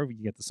this, or if you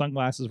get the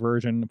sunglasses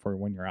version for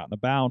when you're out and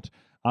about.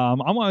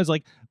 I'm always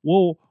like,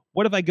 well,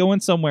 what if I go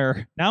in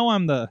somewhere? Now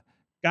I'm the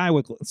guy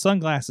with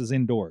sunglasses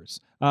indoors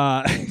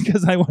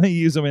because I want to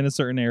use them in a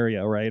certain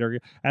area, right? Or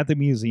at the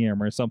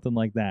museum or something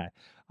like that.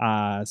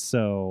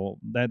 So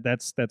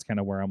that's kind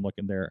of where I'm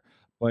looking there.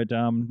 But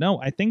no,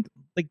 I think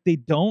like they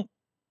don't.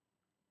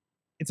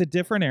 It's a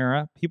different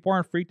era. People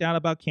aren't freaked out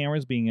about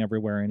cameras being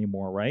everywhere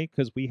anymore, right?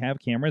 Because we have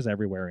cameras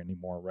everywhere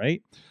anymore,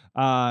 right?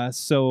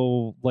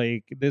 So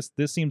like this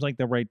seems like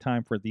the right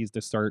time for these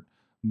to start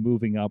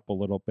moving up a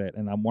little bit,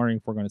 and I'm wondering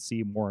if we're going to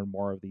see more and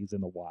more of these in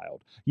the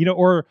wild,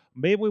 or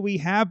maybe we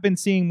have been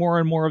seeing more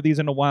and more of these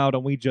in the wild,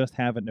 and we just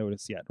haven't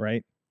noticed yet,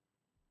 right?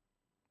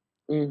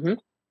 Mm-hmm.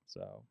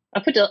 So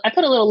I put a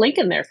little link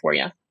in there for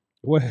you.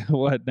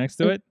 what next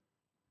to it?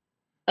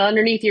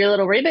 Underneath your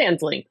little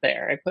Ray-Bans link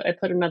there. I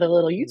put another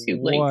little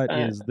YouTube link What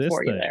is this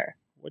for you thing? there.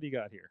 What do you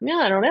got here? Yeah,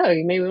 I don't know.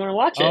 You maybe want to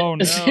watch it. Oh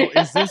no,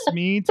 is this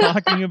me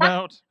talking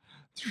about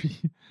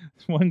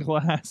one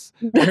glass?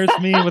 There's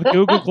me with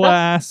Google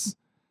Glass.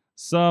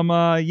 Some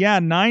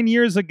 9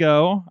 years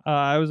ago.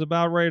 I was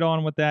about right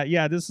on with that.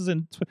 Yeah, this is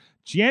in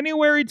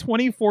January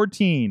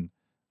 2014.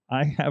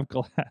 I have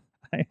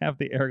I have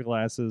the Air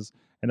glasses,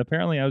 and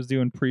apparently I was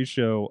doing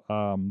pre-show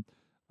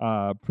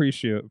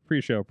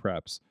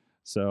preps.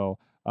 So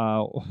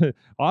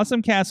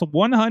AwesomeCast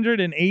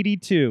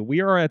 182.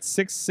 We are at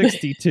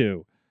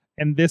 662,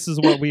 and this is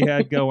what we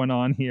had going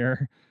on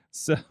here.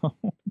 So,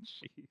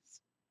 jeez.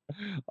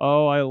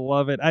 Oh, I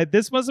love it.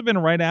 This must have been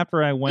right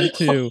after I went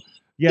to.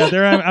 Yeah,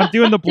 there I'm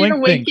doing the blink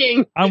You're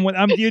thing.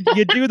 winking.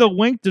 You do the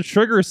wink to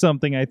trigger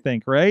something, I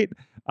think, right?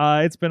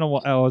 It's been a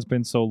while. Oh, it's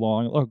been so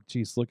long. Oh,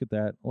 geez, look at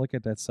that. Look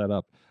at that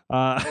setup.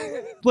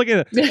 Look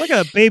at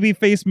a baby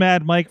face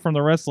Mad Mike from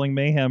the Wrestling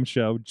Mayhem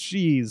show.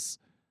 Jeez.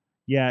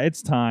 Yeah,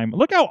 it's time.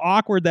 Look how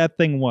awkward that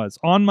thing was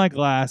on my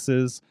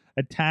glasses,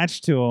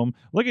 attached to them.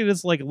 Look at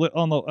this, like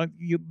on the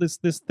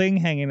this thing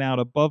hanging out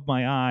above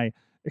my eye.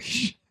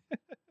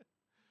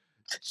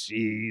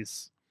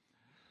 Jeez.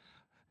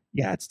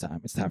 Yeah, it's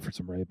time. It's time for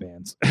some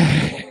Ray-Bans.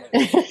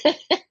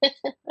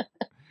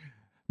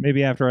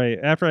 Maybe after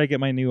I get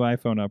my new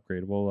iPhone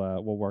upgrade,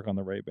 we'll work on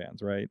the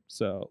Ray-Bans, right?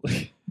 So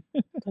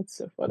That's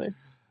so funny.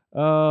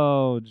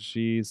 oh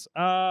jeez.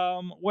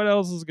 What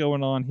else is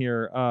going on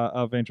here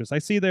of interest? I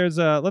see there's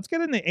let's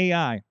get into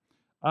AI.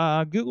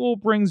 Google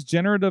brings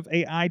generative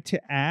AI to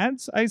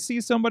ads. I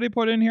see somebody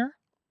put in here.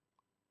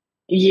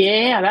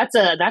 Yeah, that's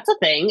a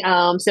thing.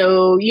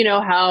 So you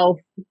know how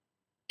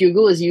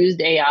Google has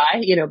used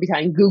AI,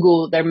 behind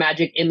Google, their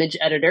magic image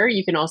editor.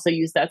 You can also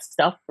use that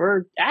stuff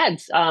for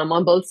ads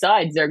on both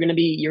sides. You're going to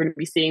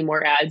be seeing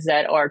more ads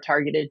that are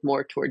targeted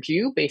more towards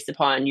you based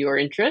upon your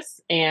interests.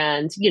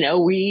 And,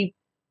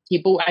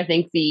 I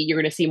think you're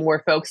going to see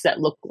more folks that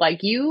look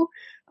like you,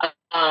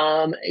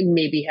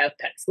 maybe have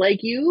pets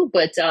like you,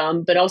 but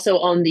also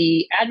on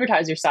the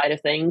advertiser side of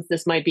things,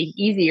 this might be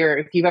easier.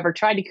 If you've ever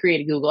tried to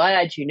create a Google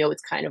ad,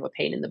 it's kind of a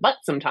pain in the butt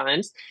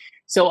sometimes.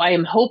 So I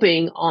am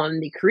hoping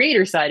on the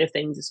creator side of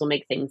things, this will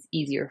make things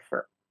easier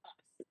for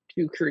us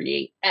to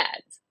create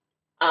ads.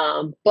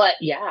 But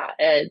yeah,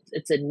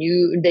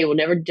 they will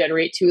never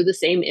generate two of the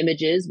same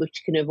images,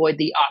 which can avoid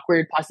the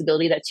awkward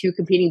possibility that two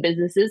competing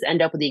businesses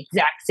end up with the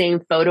exact same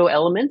photo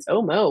elements.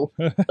 Oh, no.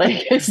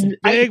 Like,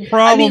 big problem.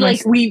 I mean,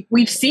 like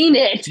we've seen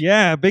it.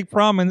 Yeah, big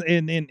problem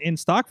in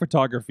stock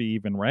photography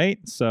even, right?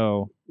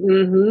 So.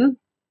 Mm-hmm.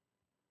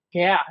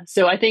 Yeah.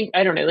 So I think,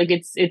 I don't know, like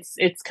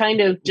it's kind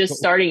of just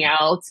starting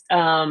out.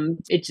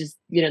 It's just,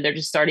 they're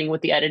just starting with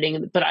the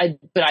editing, but I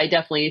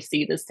definitely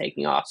see this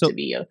taking off to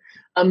be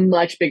a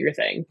much bigger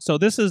thing. So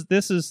this is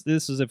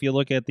if you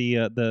look at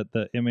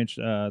the image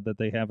that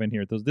they have in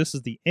here, this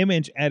is the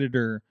image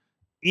editor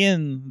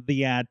in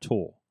the ad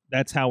tool.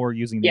 That's how we're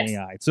using the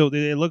AI. So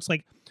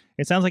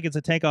it sounds like it's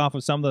a takeoff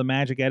of some of the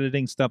magic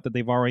editing stuff that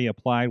they've already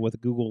applied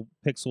with Google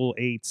Pixel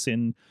 8s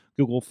and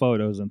Google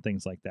Photos and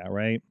things like that,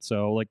 right?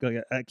 So like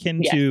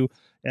akin to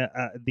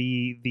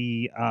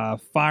the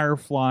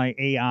Firefly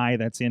AI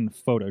that's in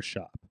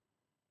Photoshop,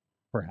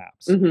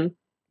 perhaps. Mm-hmm.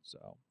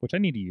 So, which I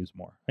need to use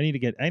more. I need to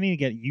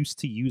get used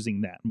to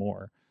using that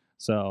more.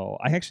 So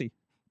I actually,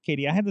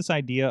 Katie, I had this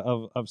idea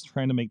of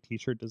trying to make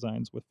t-shirt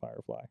designs with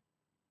Firefly.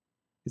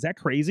 Is that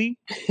crazy?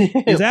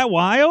 Is that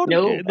wild?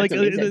 No, like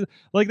that.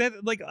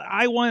 Like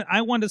I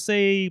want to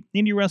say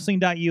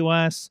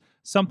indiewrestling.us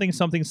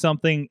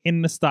something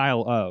in the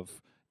style of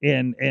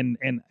and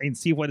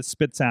see what it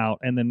spits out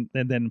and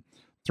then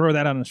throw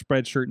that on a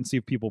spreadshirt and see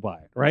if people buy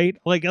it. Right?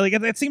 Like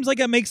that seems like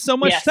it makes so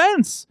much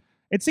sense.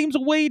 It seems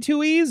way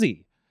too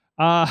easy.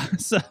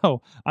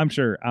 So I'm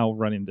sure I'll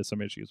run into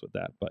some issues with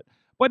that, but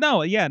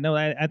no,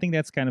 I think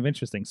that's kind of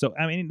interesting. So,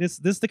 I mean, this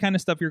is the kind of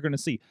stuff you're going to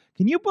see.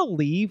 Can you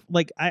believe,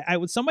 like,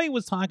 somebody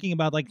was talking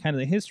about, like, kind of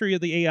the history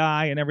of the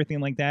AI and everything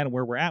like that and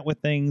where we're at with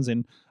things.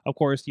 And, of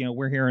course,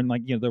 we're hearing,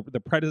 like,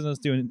 the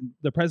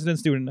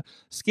president's doing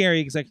scary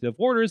executive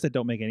orders that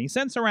don't make any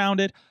sense around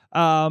it.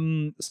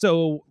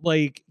 So,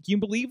 like, can you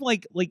believe,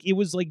 like it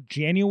was, like,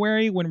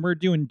 January when we're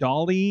doing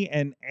Dolly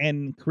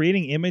and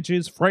creating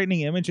images,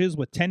 frightening images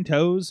with 10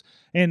 toes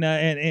and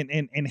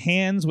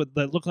hands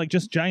that look like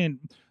just giant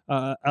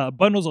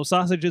bundles of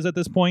sausages at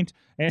this point,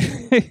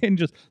 and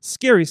just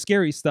scary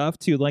stuff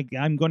too. Like,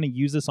 I'm going to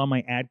use this on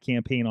my ad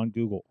campaign on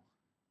Google.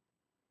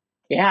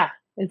 Yeah,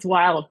 it's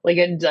wild. Like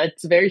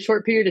it's a very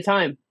short period of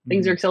time.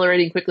 Things are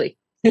accelerating quickly.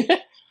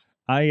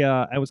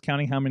 I was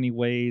counting how many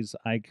ways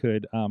I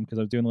could, because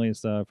I was doing the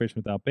latest Fishing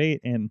Without Bait,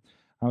 and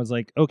I was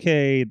like,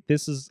 okay,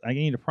 I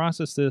need to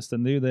process this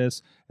and do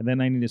this, and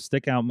then I need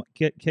to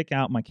kick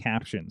out my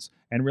captions,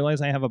 and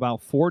realize I have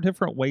about 4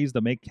 different ways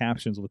to make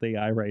captions with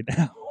AI right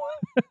now.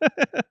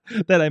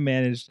 That I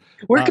managed.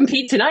 We're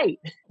competing tonight.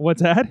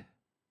 What's that?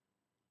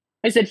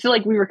 I said, feel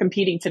like we were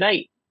competing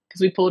tonight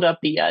because we pulled up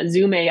the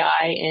Zoom AI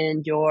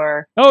and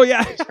your. Oh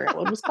yeah,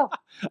 what was it called?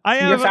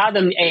 Your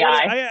Fathom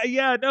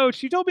AI. No,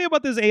 she told me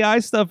about this AI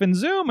stuff in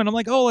Zoom, and I'm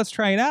like, oh, let's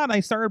try it out. And I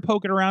started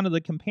poking around in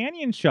the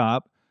companion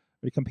shop.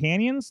 The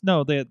companions?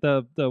 No,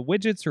 the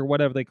widgets or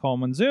whatever they call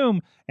them on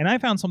Zoom, and I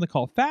found something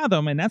called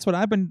Fathom, and that's what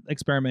I've been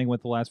experimenting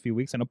with the last few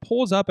weeks. And it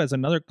pulls up as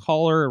another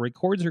caller, it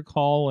records your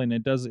call, and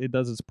it does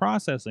its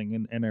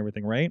processing and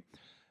everything, right?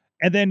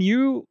 And then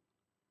you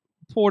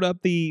pulled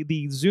up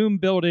the Zoom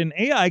built-in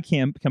AI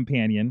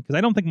companion, because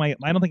I don't think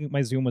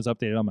my Zoom was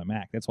updated on my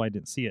Mac. That's why I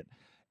didn't see it.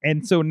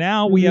 And so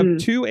now we have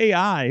 2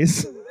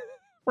 AIs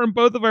from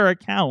both of our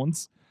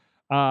accounts.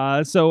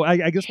 So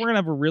I guess we're gonna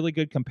have a really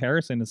good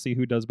comparison to see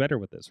who does better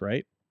with this,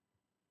 right?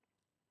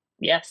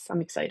 Yes,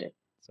 I'm excited.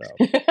 So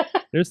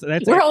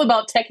We're all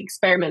about tech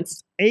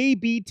experiments.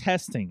 A/B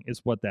testing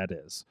is what that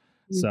is.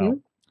 So. Mm-hmm.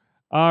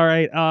 All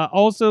right.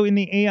 Also in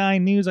the AI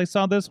news, I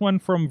saw this one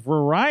from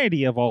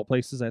Variety of all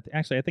places.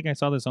 Actually, I think I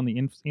saw this on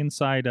the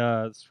Inside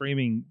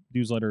streaming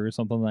newsletter or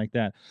something like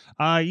that.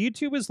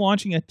 YouTube is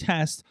launching a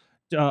test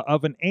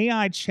of an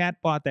AI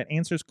chatbot that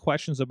answers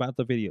questions about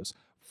the videos.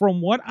 From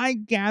what I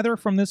gather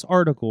from this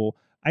article,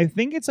 I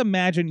think it's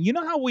imagine. You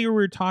know how we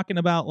were talking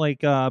about like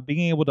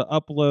being able to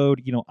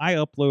upload. I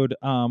upload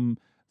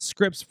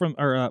scripts from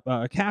or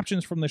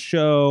captions from the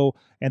show,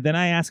 and then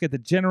I ask it to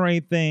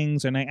generate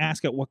things, and I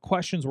ask it what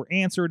questions were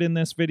answered in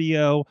this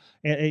video,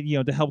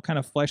 and to help kind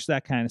of flesh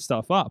that kind of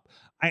stuff up.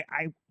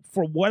 I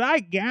for what I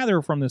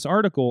gather from this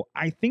article,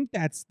 I think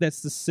that's the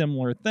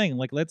similar thing.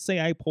 Like, let's say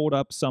I pulled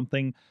up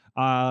something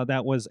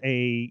that was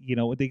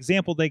the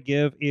example they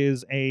give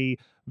is a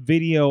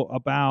video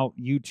about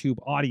YouTube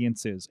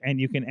audiences, and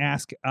you can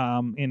ask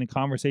in a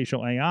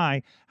conversational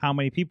AI how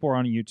many people are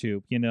on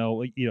YouTube.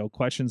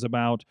 Questions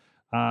about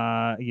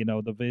I'll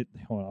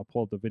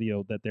pull up the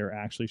video that they're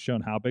actually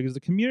shown. How big is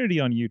the community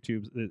on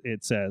YouTube?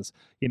 It says,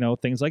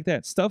 things like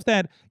that. Stuff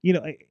that,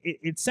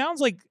 it sounds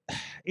like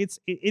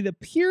it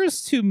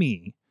appears to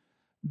me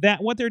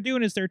that what they're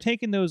doing is they're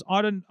taking those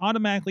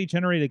automatically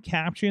generated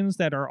captions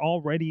that are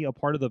already a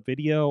part of the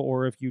video,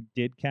 or if you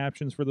did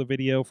captions for the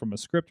video from a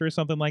script or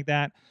something like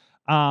that.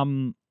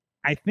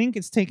 I think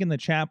it's taking the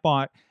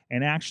chatbot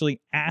and actually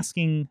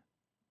asking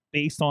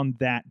based on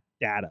that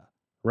data.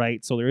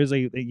 Right. So there is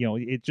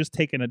it's just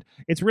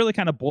it's really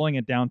kind of boiling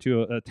it down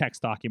to a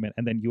text document,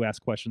 and then you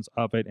ask questions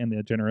of it, and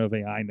the generative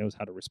AI knows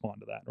how to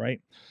respond to that.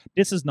 Right.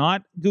 This is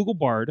not Google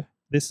Bard.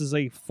 This is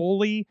a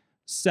fully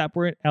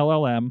separate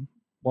LLM,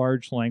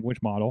 large language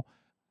model.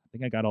 I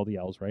think I got all the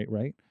L's right.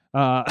 Right.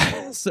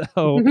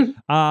 So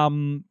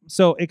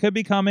it could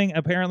be coming.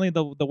 Apparently,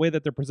 the way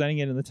that they're presenting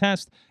it in the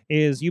test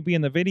is you be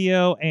in the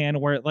video,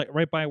 and where like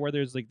right by where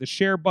there's like the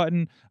share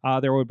button,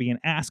 there would be an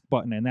ask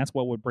button, and that's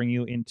what would bring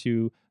you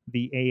into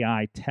the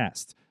AI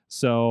test.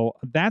 So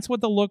that's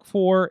what to look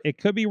for. It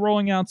could be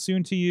rolling out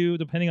soon to you,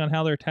 depending on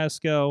how their tests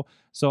go.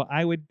 So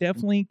I would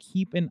definitely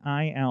keep an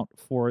eye out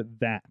for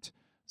that.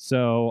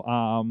 So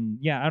I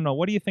don't know.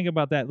 What do you think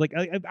about that? Like,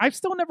 I've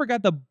still never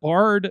got the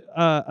Bard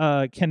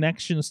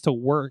connections to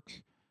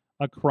work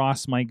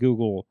across my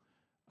Google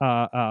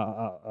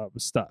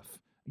stuff.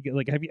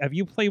 Like, have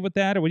you played with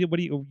that, or what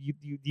do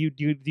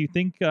you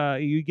think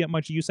you get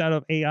much use out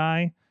of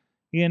AI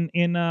in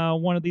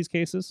one of these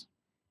cases?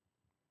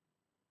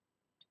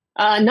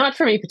 Not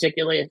for me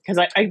particularly, because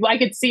I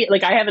could see it.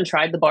 Like, I haven't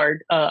tried the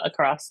Bard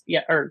across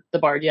yet, or the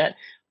Bard yet,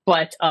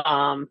 but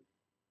I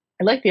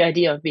like the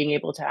idea of being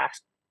able to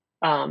ask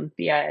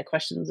the AI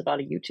questions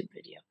about a YouTube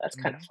video. That's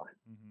kind of fun.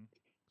 Mm-hmm.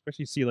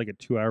 Especially see like a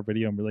 2-hour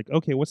video and be like,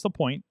 okay, what's the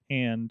point?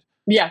 And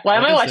yeah, why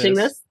am I watching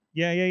this?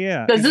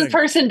 Yeah. Does this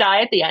person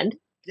die at the end?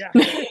 Yeah.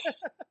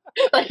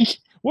 Like,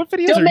 what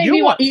videos are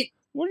you watching?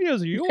 What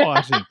videos are you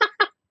watching?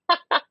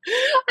 I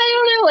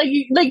don't know.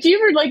 Like, do you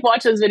ever like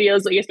watch those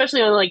videos, like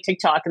especially on like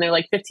TikTok, and they're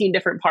like 15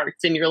 different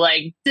parts, and you're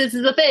like, this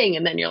is the thing,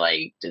 and then you're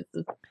like, this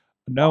is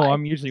no, why?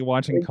 I'm usually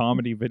watching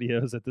comedy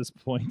videos at this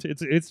point.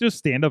 It's just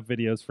stand-up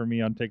videos for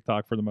me on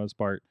TikTok for the most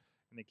part,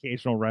 and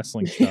occasional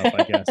wrestling stuff,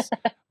 I guess.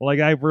 Like,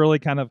 I've really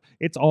kind of,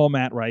 it's all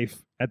Matt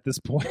Rife at this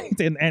point,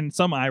 and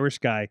some Irish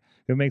guy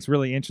who makes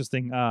really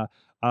interesting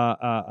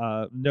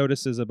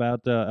notices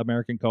about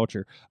American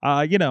culture.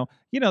 The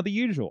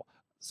usual.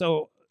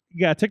 So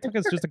yeah, TikTok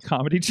is just a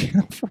comedy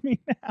channel for me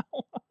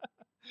now.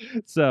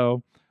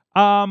 So,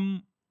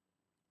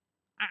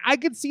 I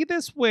could see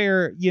this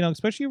where,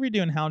 especially if you're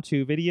doing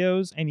how-to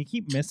videos and you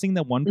keep missing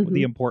the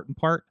important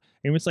part.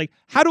 And it's like,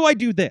 how do I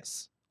do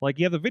this? Like,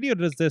 you have the video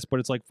that does this, but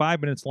it's like 5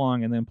 minutes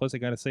long, and then plus I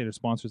got to say their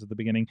sponsors at the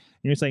beginning.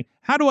 And you're saying,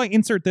 how do I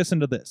insert this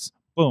into this?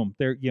 Boom,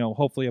 there.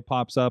 Hopefully it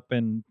pops up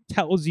and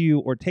tells you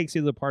or takes you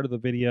to the part of the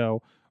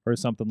video or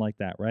something like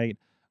that, right?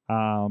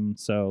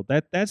 So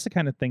that's the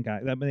kind of thing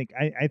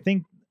I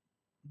think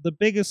the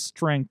biggest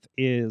strength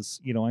is,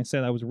 I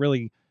said I was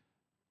really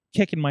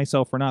kicking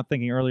myself for not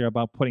thinking earlier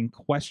about putting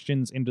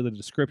questions into the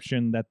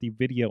description that the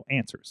video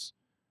answers,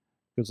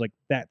 because like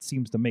that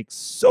seems to make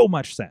so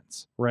much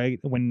sense, right?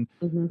 When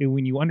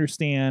you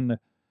understand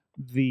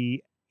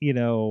the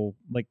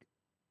like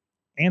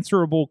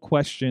answerable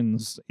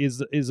questions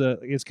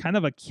is kind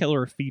of a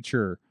killer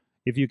feature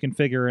if you can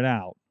figure it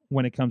out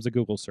when it comes to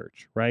Google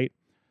search, right?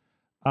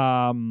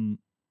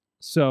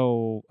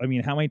 So I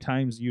mean, how many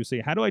times do you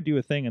say, how do I do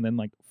a thing, and then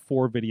like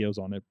 4 videos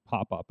on it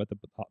pop up at the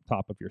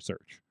top of your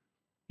search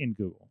in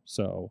Google?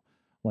 So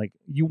like,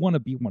 you want to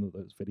be one of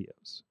those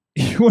videos.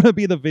 You want to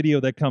be the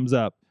video that comes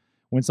up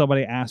when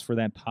somebody asks for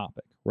that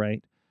topic,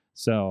 right?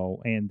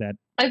 So, and that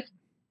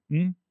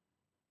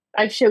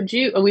I've showed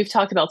you, we've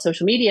talked about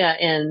social media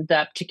and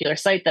that particular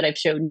site that I've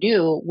shown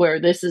you, where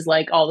this is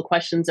like all the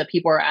questions that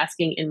people are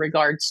asking in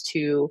regards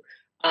to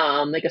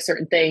like a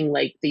certain thing,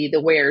 like the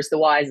wheres, the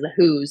whys, the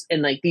whos,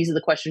 and like these are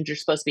the questions you're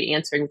supposed to be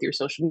answering with your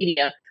social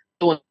media.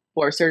 So when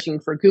people are searching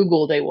for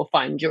Google, they will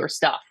find your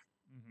stuff.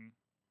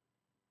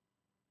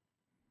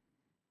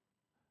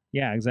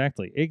 Yeah,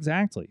 exactly.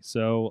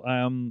 So,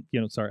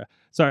 sorry,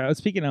 I was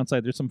speaking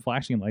outside. There's some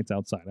flashing lights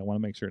outside. I want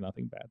to make sure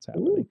nothing bad's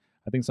happening. Ooh.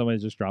 I think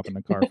somebody's just dropping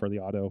the car for the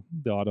auto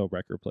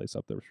wrecker place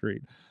up the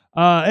street.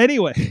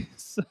 Anyway,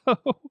 so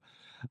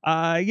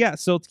yeah,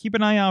 so keep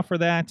an eye out for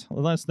that.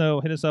 Let us know.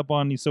 Hit us up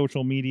on the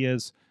social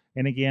medias.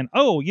 And again,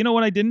 oh, you know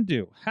what I didn't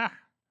do? Ha!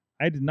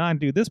 I did not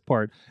do this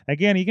part.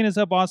 Again, you can hit us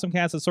up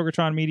AwesomeCast at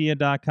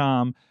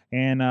sorgatronmedia.com.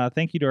 And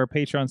thank you to our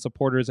Patreon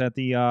supporters at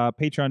the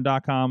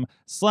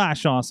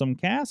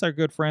patreon.com/awesomecast. Our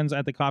good friends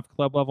at the Coffee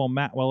Club level,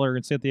 Matt Weller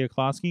and Cynthia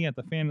Klosky. At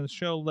the fan of the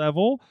show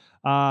level,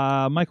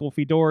 Michael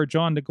Fedor,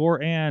 John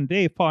DeGore, and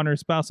Dave Potter,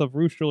 spouse of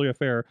Ruth Julia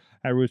Fair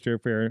at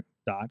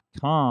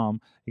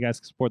roosterfair.com. You guys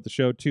can support the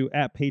show too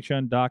at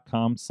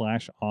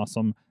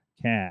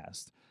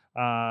patreon.com/awesomecast.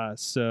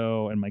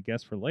 And my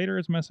guest for later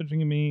is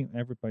messaging me.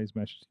 Everybody's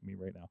messaging me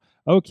right now.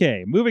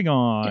 Okay, moving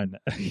on.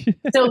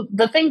 So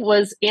the thing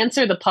was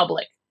answer the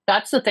public.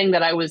 That's the thing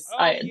that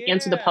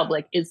answer the yeah.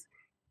 public is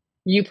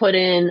you put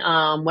in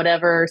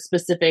whatever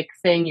specific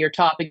thing, your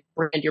topic,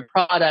 brand, your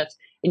product,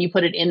 and you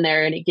put it in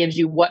there and it gives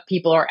you what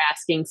people are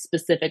asking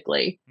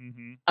specifically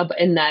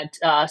in that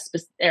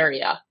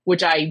area,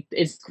 which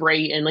is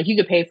great. And like you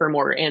could pay for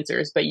more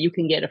answers, but you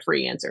can get a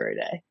free answer a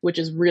day, which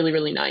is really,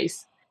 really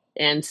nice.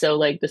 And so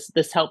like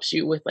this helps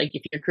you with like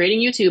if you're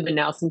creating YouTube and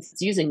now since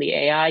it's using the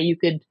AI, you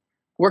could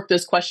work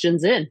those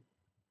questions in.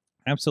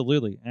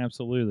 Absolutely.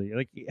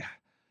 Like,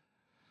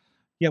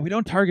 yeah, we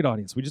don't target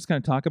audience. We just kind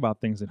of talk about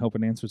things and hope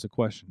it answers a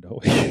question,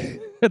 don't we?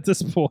 At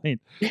this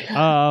point,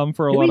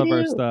 for a lot of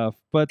our stuff.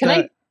 But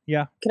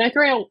yeah. Can I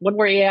throw out one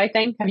more AI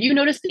thing? Have you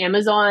noticed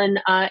Amazon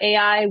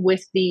AI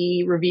with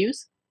the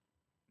reviews?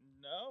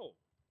 No.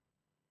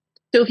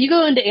 So if you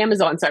go into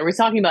Amazon, sorry, we're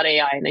talking about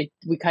AI, and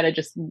we kind of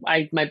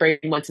my brain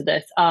went to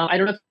this. I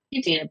don't know if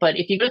you've seen it, but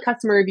if you go to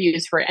customer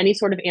reviews for any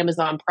sort of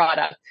Amazon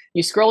product,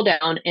 you scroll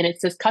down and it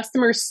says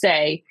customers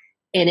say,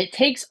 and it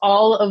takes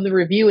all of the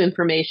review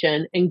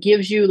information and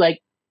gives you like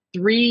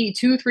 3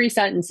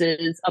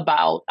 sentences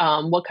about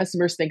what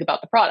customers think about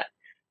the product.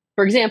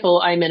 For example,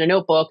 I'm in a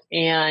notebook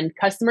and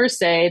customers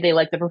say they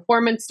like the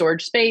performance,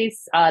 storage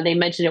space. They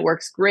mention it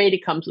works great.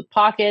 It comes with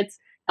pockets,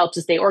 helps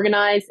to stay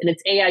organized, and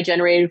it's AI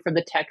generated from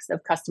the text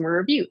of customer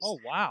reviews. Oh,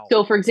 wow.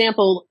 So for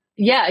example,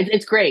 yeah,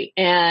 it's great.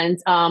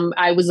 And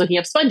I was looking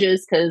up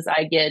sponges because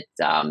I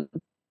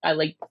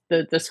like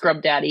the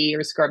Scrub Daddy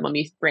or Scrub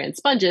Mummy brand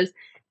sponges.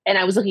 And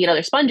I was looking at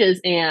other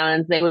sponges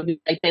and they would be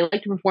like, they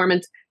liked the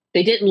performance.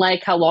 They didn't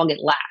like how long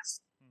it lasts.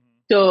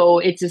 So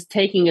it's just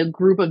taking a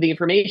group of the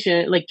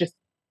information, like just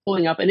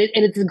pulling up and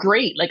it's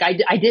great. Like I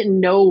don't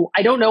know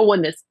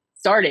when this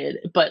started,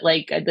 but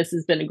like this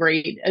has been a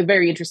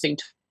very interesting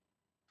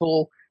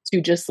tool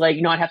to just like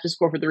not have to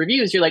score for the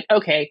reviews. You're like,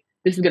 okay,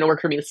 this is going to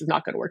work for me. This is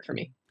not going to work for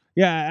me.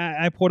 Yeah,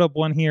 I pulled up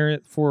one here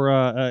for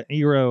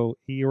Eero.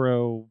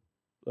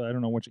 I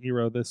don't know which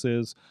Eero this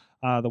is.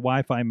 The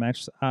Wi-Fi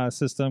mesh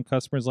system.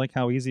 Customers like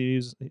how easy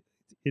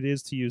it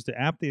is to use the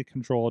app to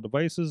control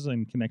devices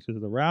and connect it to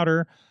the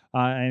router.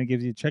 And it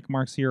gives you check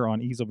marks here on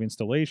ease of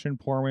installation,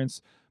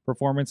 performance,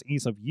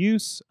 ease of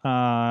use,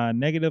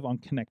 negative on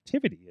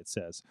connectivity, it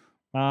says.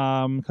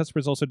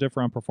 Customers also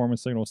differ on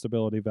performance, signal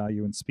stability,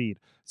 value, and speed.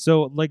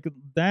 So, like,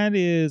 that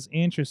is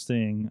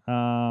interesting.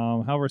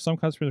 However, some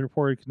customers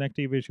reported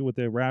connectivity issue with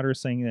the router,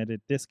 saying that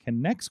it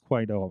disconnects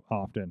quite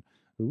often.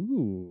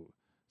 Ooh,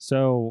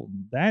 so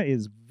that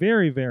is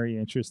very, very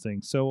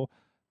interesting. So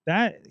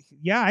I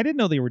didn't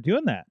know they were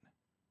doing that.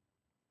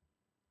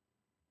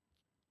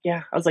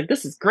 Yeah, I was like,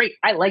 this is great.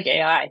 I like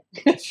AI.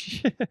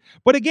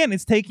 But again,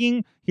 it's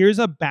here's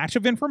a batch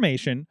of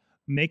information,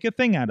 make a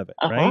thing out of it,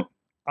 right?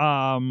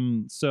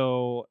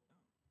 So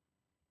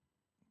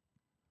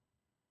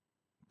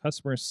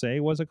customers say,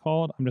 was it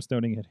called? I'm just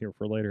noting it here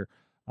for later.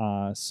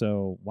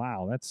 So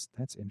wow, that's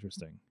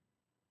interesting.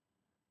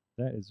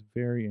 That is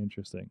very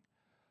interesting.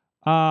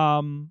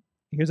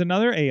 Here's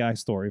another AI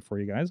story for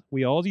you guys.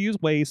 We all use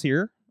Waze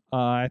here.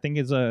 I think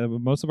it's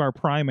most of our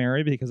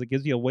primary because it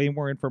gives you way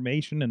more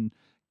information and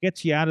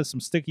gets you out of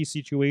some sticky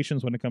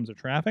situations when it comes to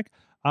traffic.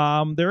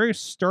 They're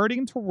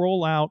starting to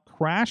roll out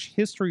crash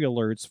history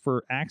alerts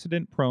for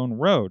accident-prone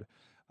road.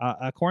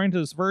 According to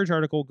this Verge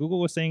article, Google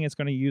was saying it's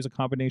going to use a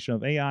combination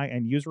of AI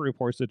and user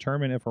reports to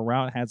determine if a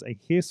route has a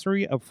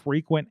history of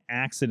frequent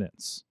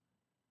accidents.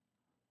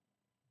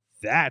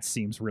 That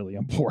seems really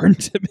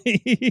important to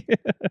me.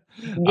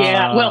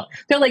 Yeah, well,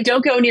 they're like,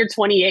 don't go near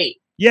 28.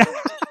 Yeah,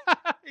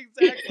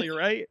 exactly,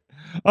 right?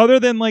 Other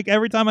than like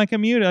every time I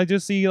commute, I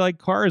just see like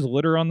cars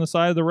litter on the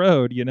side of the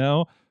road,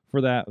 for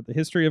the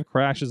history of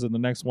crashes in the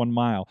next 1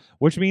 mile,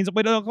 which means,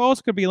 but it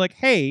also could be like,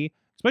 hey,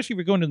 especially if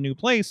you're going to a new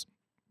place,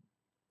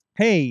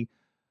 hey,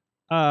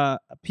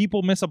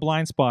 people miss a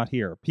blind spot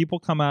here. People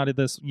come out of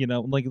this,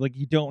 like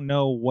you don't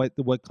know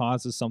what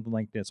causes something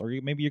like this, or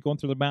maybe you're going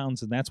through the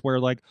mountains and that's where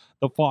like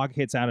the fog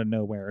hits out of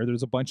nowhere, or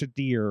there's a bunch of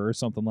deer or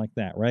something like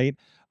that, right?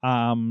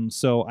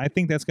 So I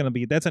think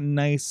that's a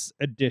nice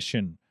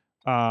addition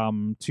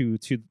to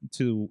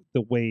the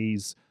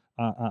Waze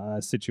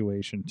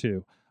situation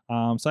too.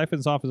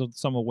 Siphons off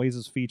some of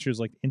Waze's features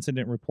like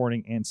incident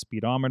reporting and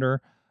speedometer.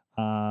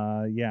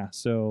 Yeah.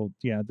 So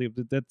yeah,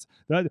 that's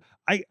that.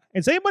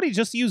 Has anybody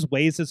just use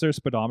Waze as their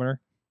speedometer?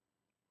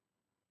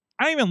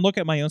 I don't even look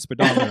at my own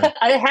speedometer,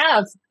 I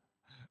have.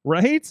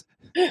 right?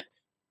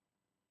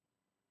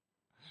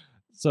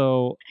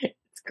 So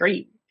It's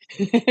great.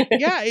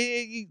 yeah,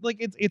 like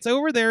it's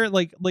over there,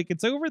 like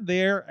it's over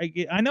there.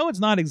 I know it's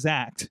not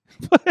exact,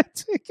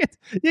 but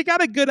you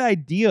got a good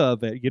idea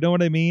of it. You know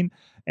what I mean?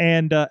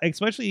 And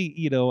especially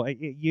you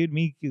and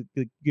me,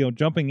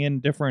 jumping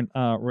in different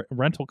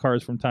rental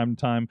cars from time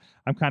to time.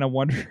 I'm kind of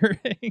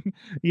wondering,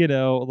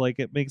 like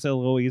it makes it a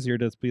little easier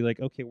to be like,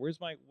 okay, what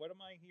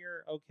am I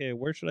here? Okay,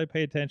 where should I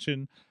pay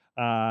attention?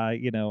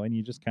 And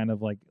you just kind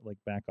of like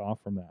back off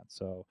from that.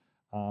 So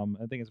I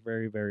think it's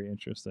very, very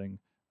interesting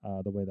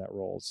the way that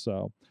rolls.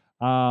 So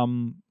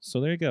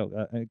there you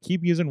go.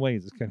 Keep using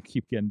Waze. It's gonna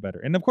keep getting better.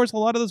 And of course, a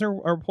lot of those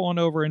are pulling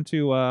over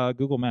into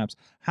Google Maps.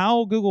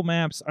 How Google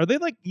Maps are they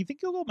like? You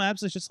think Google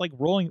Maps is just like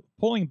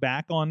pulling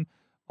back on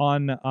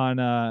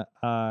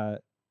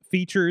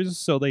features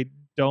so they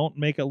don't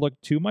make it look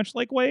too much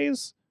like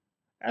Waze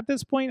at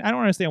this point? I don't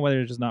understand why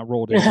they're just not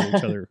rolled into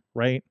each other,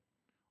 right?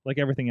 Like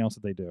everything else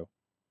that they do.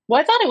 Well,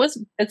 I thought it was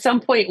at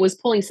some point was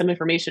pulling some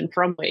information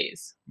from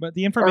Waze. But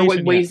the Or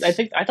information, Waze, yes.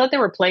 I thought they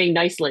were playing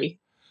nicely.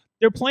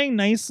 They're playing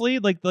nicely.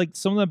 Like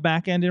some of the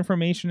back end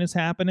information is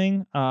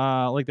happening.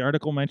 Like the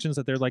article mentions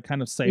that they're like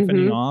kind of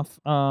siphoning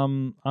off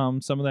some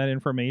of that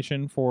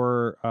information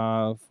for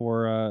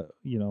going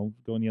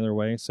the other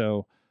way.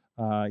 So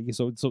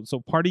so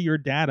part of your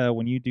data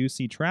when you do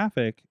see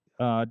traffic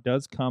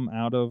does come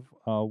out of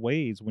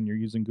Waze when you're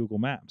using Google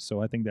Maps.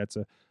 So I think that's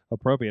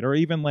appropriate. Or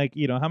even like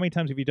how many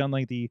times have you done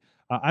like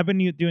I've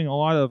been doing a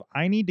lot of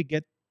I need to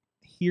get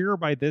here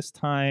by this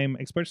time,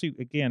 especially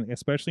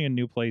in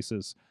new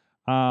places.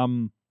 I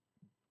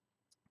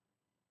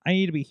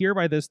need to be here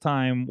by this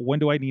time. When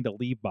do I need to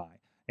leave by?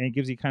 And it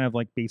gives you kind of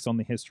like based on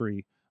the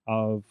history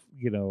of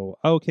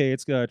okay,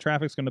 it's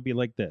traffic's going to be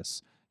like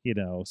this.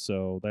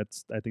 So I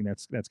think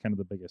that's kind of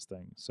the biggest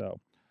thing.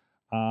 So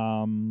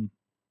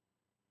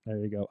there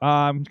you go.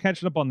 I'm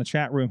catching up on the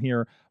chat room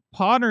here.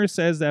 Potter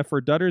says that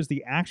for Dutters,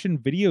 the action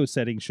video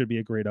settings should be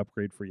a great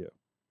upgrade for you.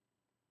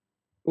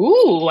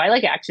 Ooh, I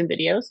like action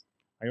videos.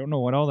 I don't know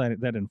what all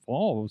that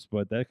involves,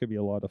 but that could be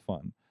a lot of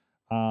fun.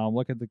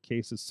 Look at the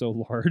case; it's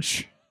so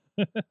large.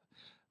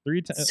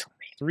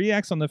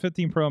 3x on the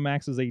 15 Pro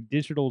Max is a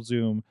digital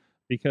zoom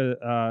because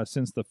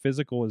since the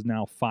physical is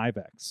now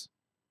 5x.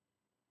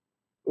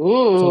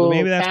 Ooh, so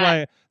maybe that's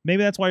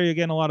why you're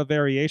getting a lot of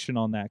variation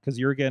on that because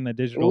you're getting a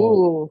digital.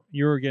 Ooh.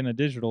 You're getting a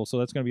digital, so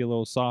that's going to be a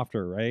little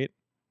softer, right?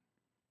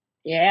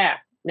 Yeah.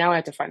 Now I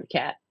have to find the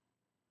cat.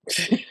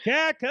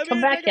 Cat,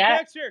 come back, take a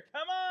picture.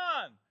 Come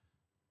on.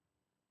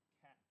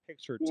 Cat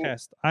picture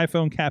test.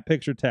 iPhone cat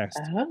picture test.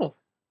 Oh.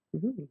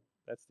 Mm-hmm.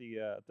 That's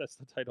the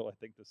title I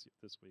think this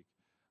week.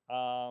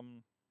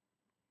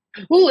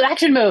 Ooh,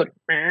 action mode.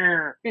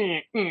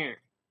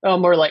 Oh,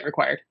 more light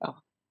required. Oh.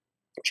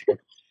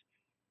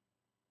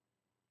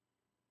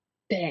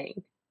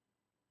 Dang.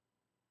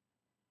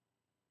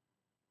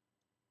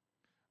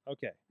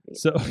 Okay,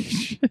 so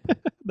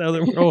now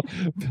that we're all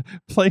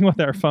playing with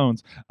our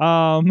phones,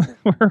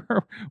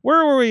 where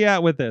were we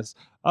at with this?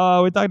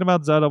 We talked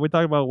about Zeta, we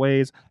talked about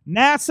Waze,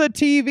 NASA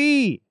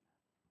TV.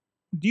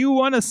 Do you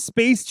want a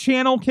space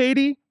channel,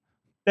 Katie,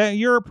 that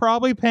you're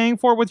probably paying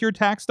for with your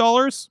tax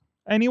dollars,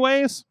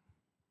 anyways?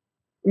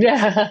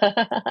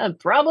 Yeah,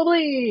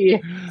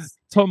 probably.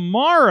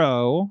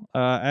 Tomorrow,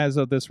 as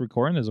of this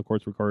recording, is of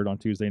course recorded on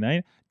Tuesday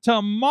night.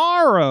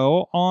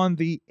 Tomorrow, on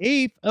the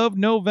 8th of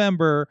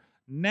November,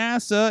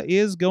 NASA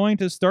is going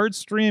to start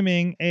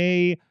streaming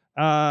a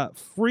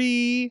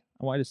free.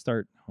 Why did it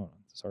start? Hold on,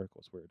 this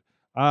article is weird.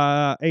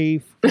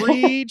 A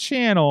free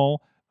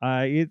channel.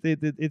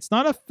 It's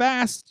not a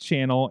fast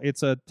channel.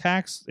 It's a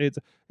tax.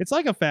 It's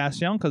like a fast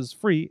channel because it's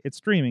free. It's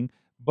streaming,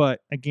 but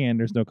again,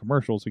 there's no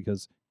commercials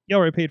because you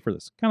already paid for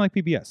this. Kind of like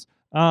PBS.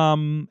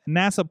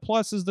 NASA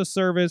Plus is the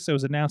service. It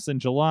was announced in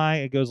July.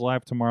 It goes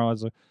live tomorrow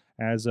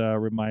as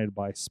reminded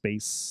by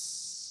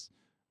Space.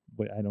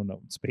 Wait, I don't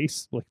know.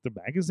 Space, like the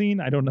magazine.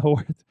 I don't know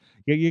where.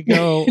 You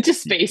go.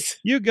 Just Space.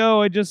 You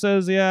go. It just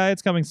says, yeah,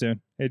 it's coming soon.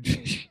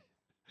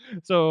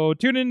 So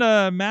tune in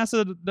to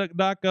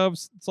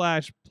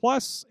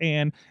masa.gov/plus,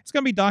 and it's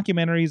going to be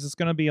documentaries. It's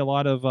going to be a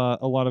lot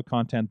of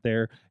content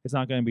there. It's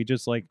not going to be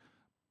just like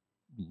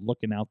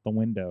looking out the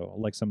window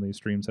like some of these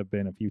streams have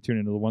been. If you tune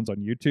into the ones on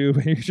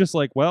YouTube, you're just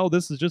like, well,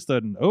 this is just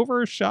an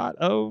overshot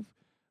of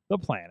the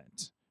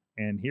planet,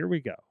 and here we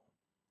go,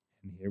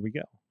 and here we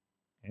go,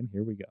 and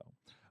here we go.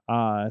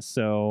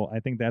 So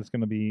I think that's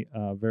going to be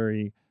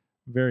very,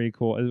 very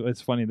cool.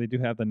 It's funny, they do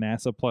have the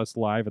NASA Plus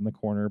live in the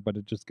corner, but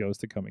it just goes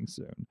to coming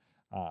soon.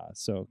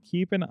 So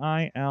keep an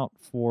eye out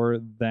for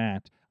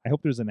that. I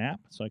hope there's an app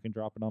so I can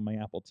drop it on my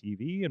Apple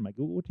TV and my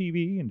Google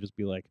TV and just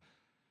be like,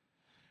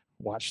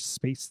 watch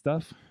space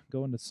stuff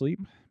going to sleep,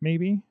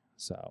 maybe.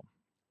 So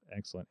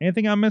excellent.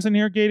 Anything I'm missing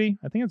here, Katie?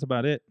 I think that's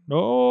about it.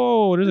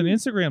 Oh, there's an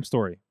Instagram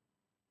story.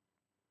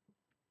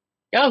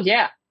 Oh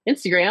yeah,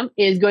 Instagram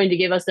is going to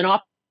give us an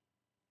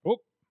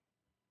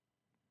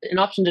an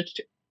option to.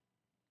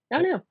 I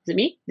don't know. Is it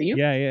me? Is it you?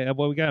 Yeah.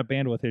 Well, we got a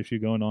bandwidth issue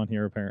going on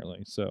here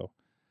apparently. So,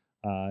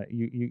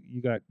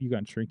 you got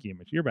shrinky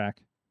image. You're back.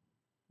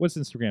 What's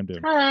Instagram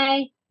doing?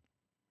 Hi.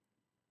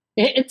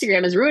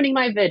 Instagram is ruining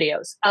my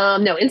videos.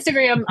 No,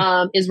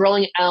 Instagram is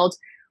rolling out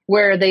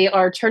where they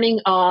are turning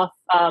off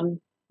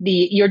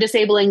you're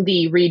disabling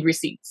the read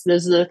receipts.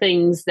 Those are the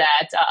things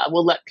that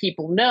will let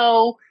people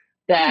know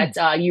that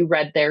you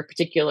read their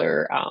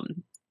particular,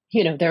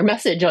 their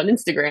message on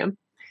Instagram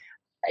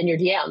and your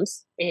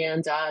DMs,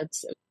 and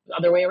it's the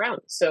other way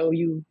around. So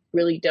you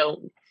really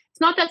don't.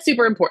 It's not that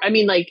super important. I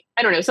mean, like,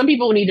 I don't know. Some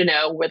people need to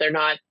know whether or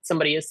not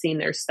somebody has seen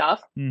their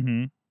stuff.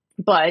 Mm-hmm.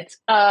 But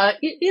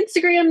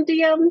Instagram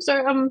DMs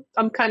are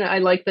I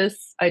like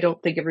this. I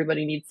don't think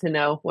everybody needs to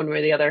know one way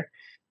or the other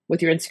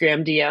with your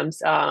Instagram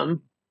DMs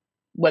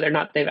whether or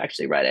not they've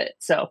actually read it.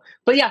 So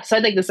I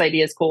think this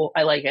idea is cool.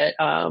 I like it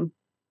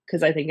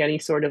because I think any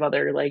sort of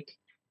other, like,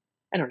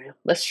 I don't know,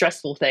 less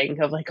stressful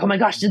thing of like, oh my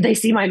gosh, did they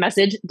see my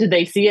message? Did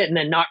they see it and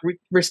then not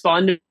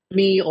respond to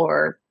me?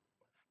 Or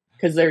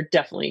because there are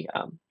definitely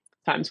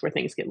times where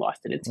things get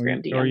lost in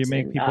Instagram DMs. Or you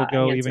make people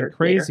go even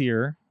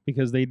crazier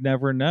because they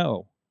never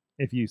know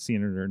if you've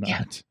seen it or not.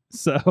 Yeah.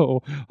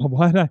 So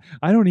what?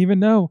 I don't even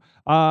know.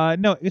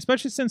 No,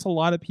 especially since a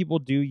lot of people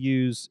do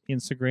use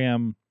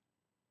Instagram.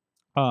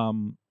 A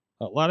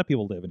lot of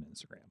people live in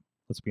Instagram.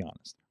 Let's be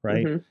honest,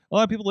 right? Mm-hmm. A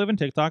lot of people live in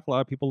TikTok. A lot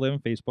of people live in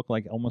Facebook,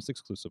 like almost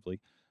exclusively.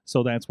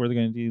 So that's where they're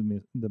going to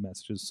do the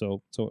messages.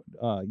 So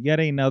yet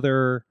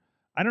another.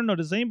 I don't know.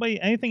 Does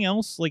anything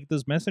else, like,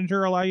 does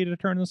Messenger allow you to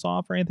turn this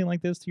off or anything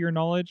like this, to your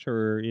knowledge,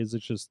 or is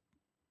it just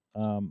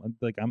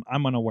like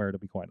I'm unaware, to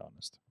be quite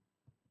honest?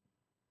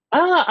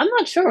 I'm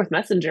not sure with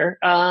Messenger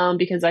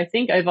because I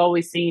think I've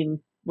always seen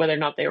whether or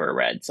not they were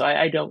read. So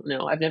I don't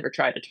know. I've never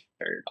tried to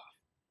turn it off,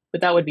 but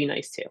that would be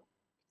nice too.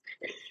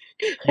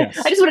 Yes.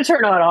 I just want to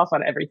turn it off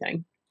on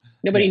everything.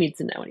 Nobody needs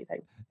to know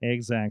anything.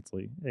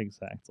 Exactly.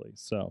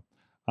 So,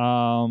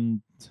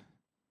 I'm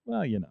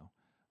probably not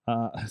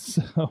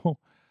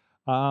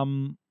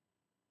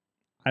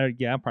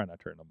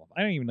turning them off.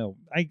 I don't even know.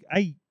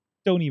 I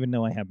don't even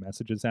know I have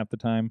messages half the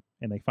time,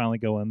 and I finally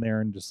go in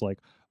there and just like,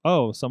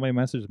 oh, somebody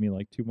messaged me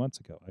like 2 months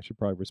ago. I should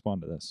probably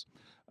respond to this.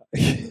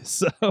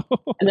 So,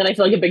 and then I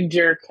feel like a big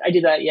jerk. I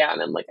do that,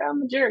 and I'm like,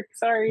 I'm a jerk.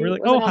 Sorry. We're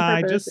like, oh hi,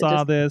 I just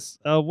saw this.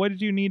 What did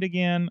you need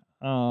again?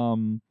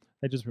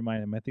 That just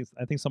reminded me.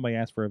 I think somebody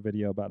asked for a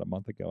video about a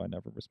month ago. I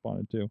never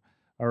responded to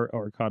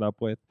or caught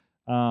up with.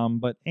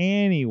 But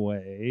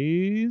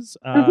anyways,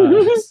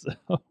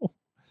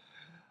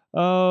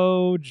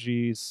 oh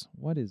geez,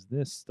 what is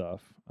this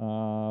stuff?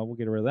 We'll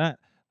get rid of that.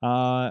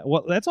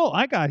 Well, that's all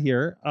I got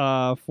here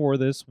for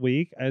this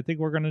week. I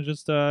think we're gonna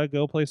just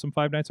go play some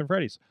Five Nights at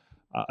Freddy's.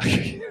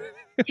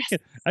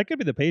 That could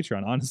be the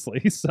Patreon,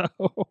 honestly. So,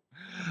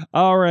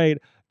 all right,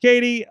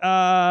 Katie,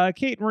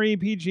 Kate Marie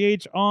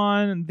PGH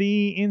on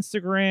the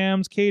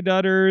Instagrams, K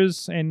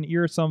Dutters, and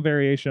you're some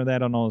variation of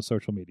that on all the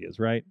social medias,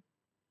 right?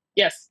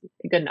 Yes,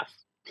 good enough.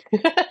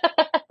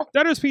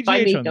 Dutters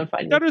PGH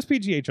Dutters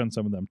PGH on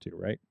some of them too,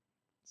 right?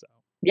 So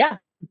yeah,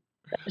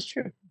 that's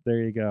true.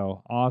 There you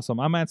go. Awesome.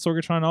 I'm at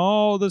Sorgatron on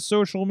all the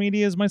social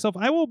medias myself.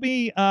 I will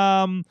be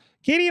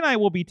Katie and I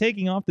will be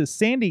taking off to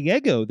San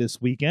Diego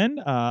this weekend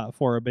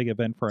for a big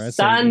event for us.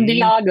 San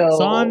Diego.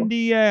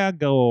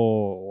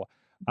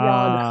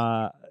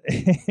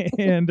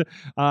 And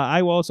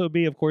I will also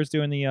be, of course,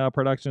 doing the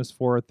productions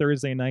for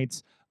Thursday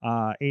night's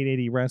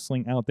 880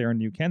 Wrestling out there in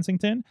New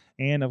Kensington.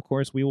 And, of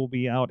course, we will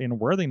be out in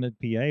Worthington,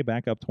 PA,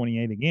 back up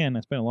 28 again.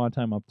 I spent a lot of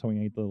time up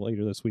 28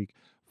 later this week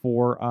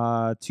for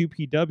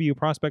 2PW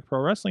Prospect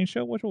Pro Wrestling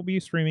Show, which will be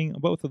streaming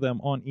both of them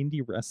on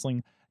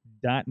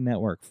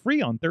IndieWrestling.network.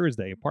 Free on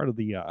Thursday, part of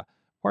the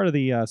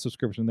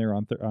subscription there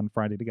on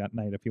Friday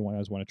night if you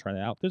guys want to try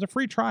that out. There's a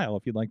free trial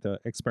if you'd like to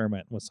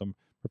experiment with some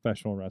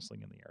professional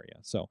wrestling in the area.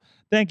 So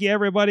thank you,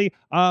 everybody.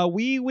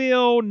 We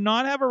will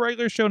not have a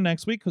regular show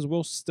next week because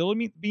we'll still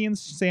be in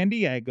San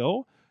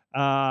Diego.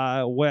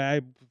 Where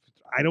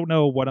I don't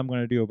know what I'm going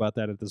to do about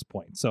that at this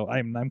point. So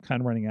I'm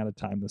kind of running out of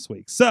time this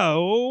week.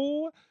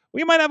 So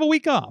we might have a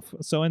week off.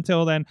 So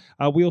until then,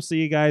 we'll see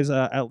you guys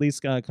at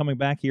least coming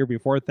back here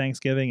before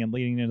Thanksgiving and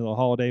leading into the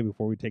holiday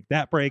before we take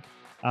that break.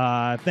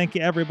 Thank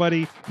you,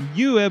 everybody.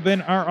 You have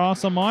been our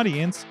awesome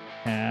audience.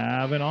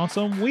 Have an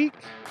awesome week.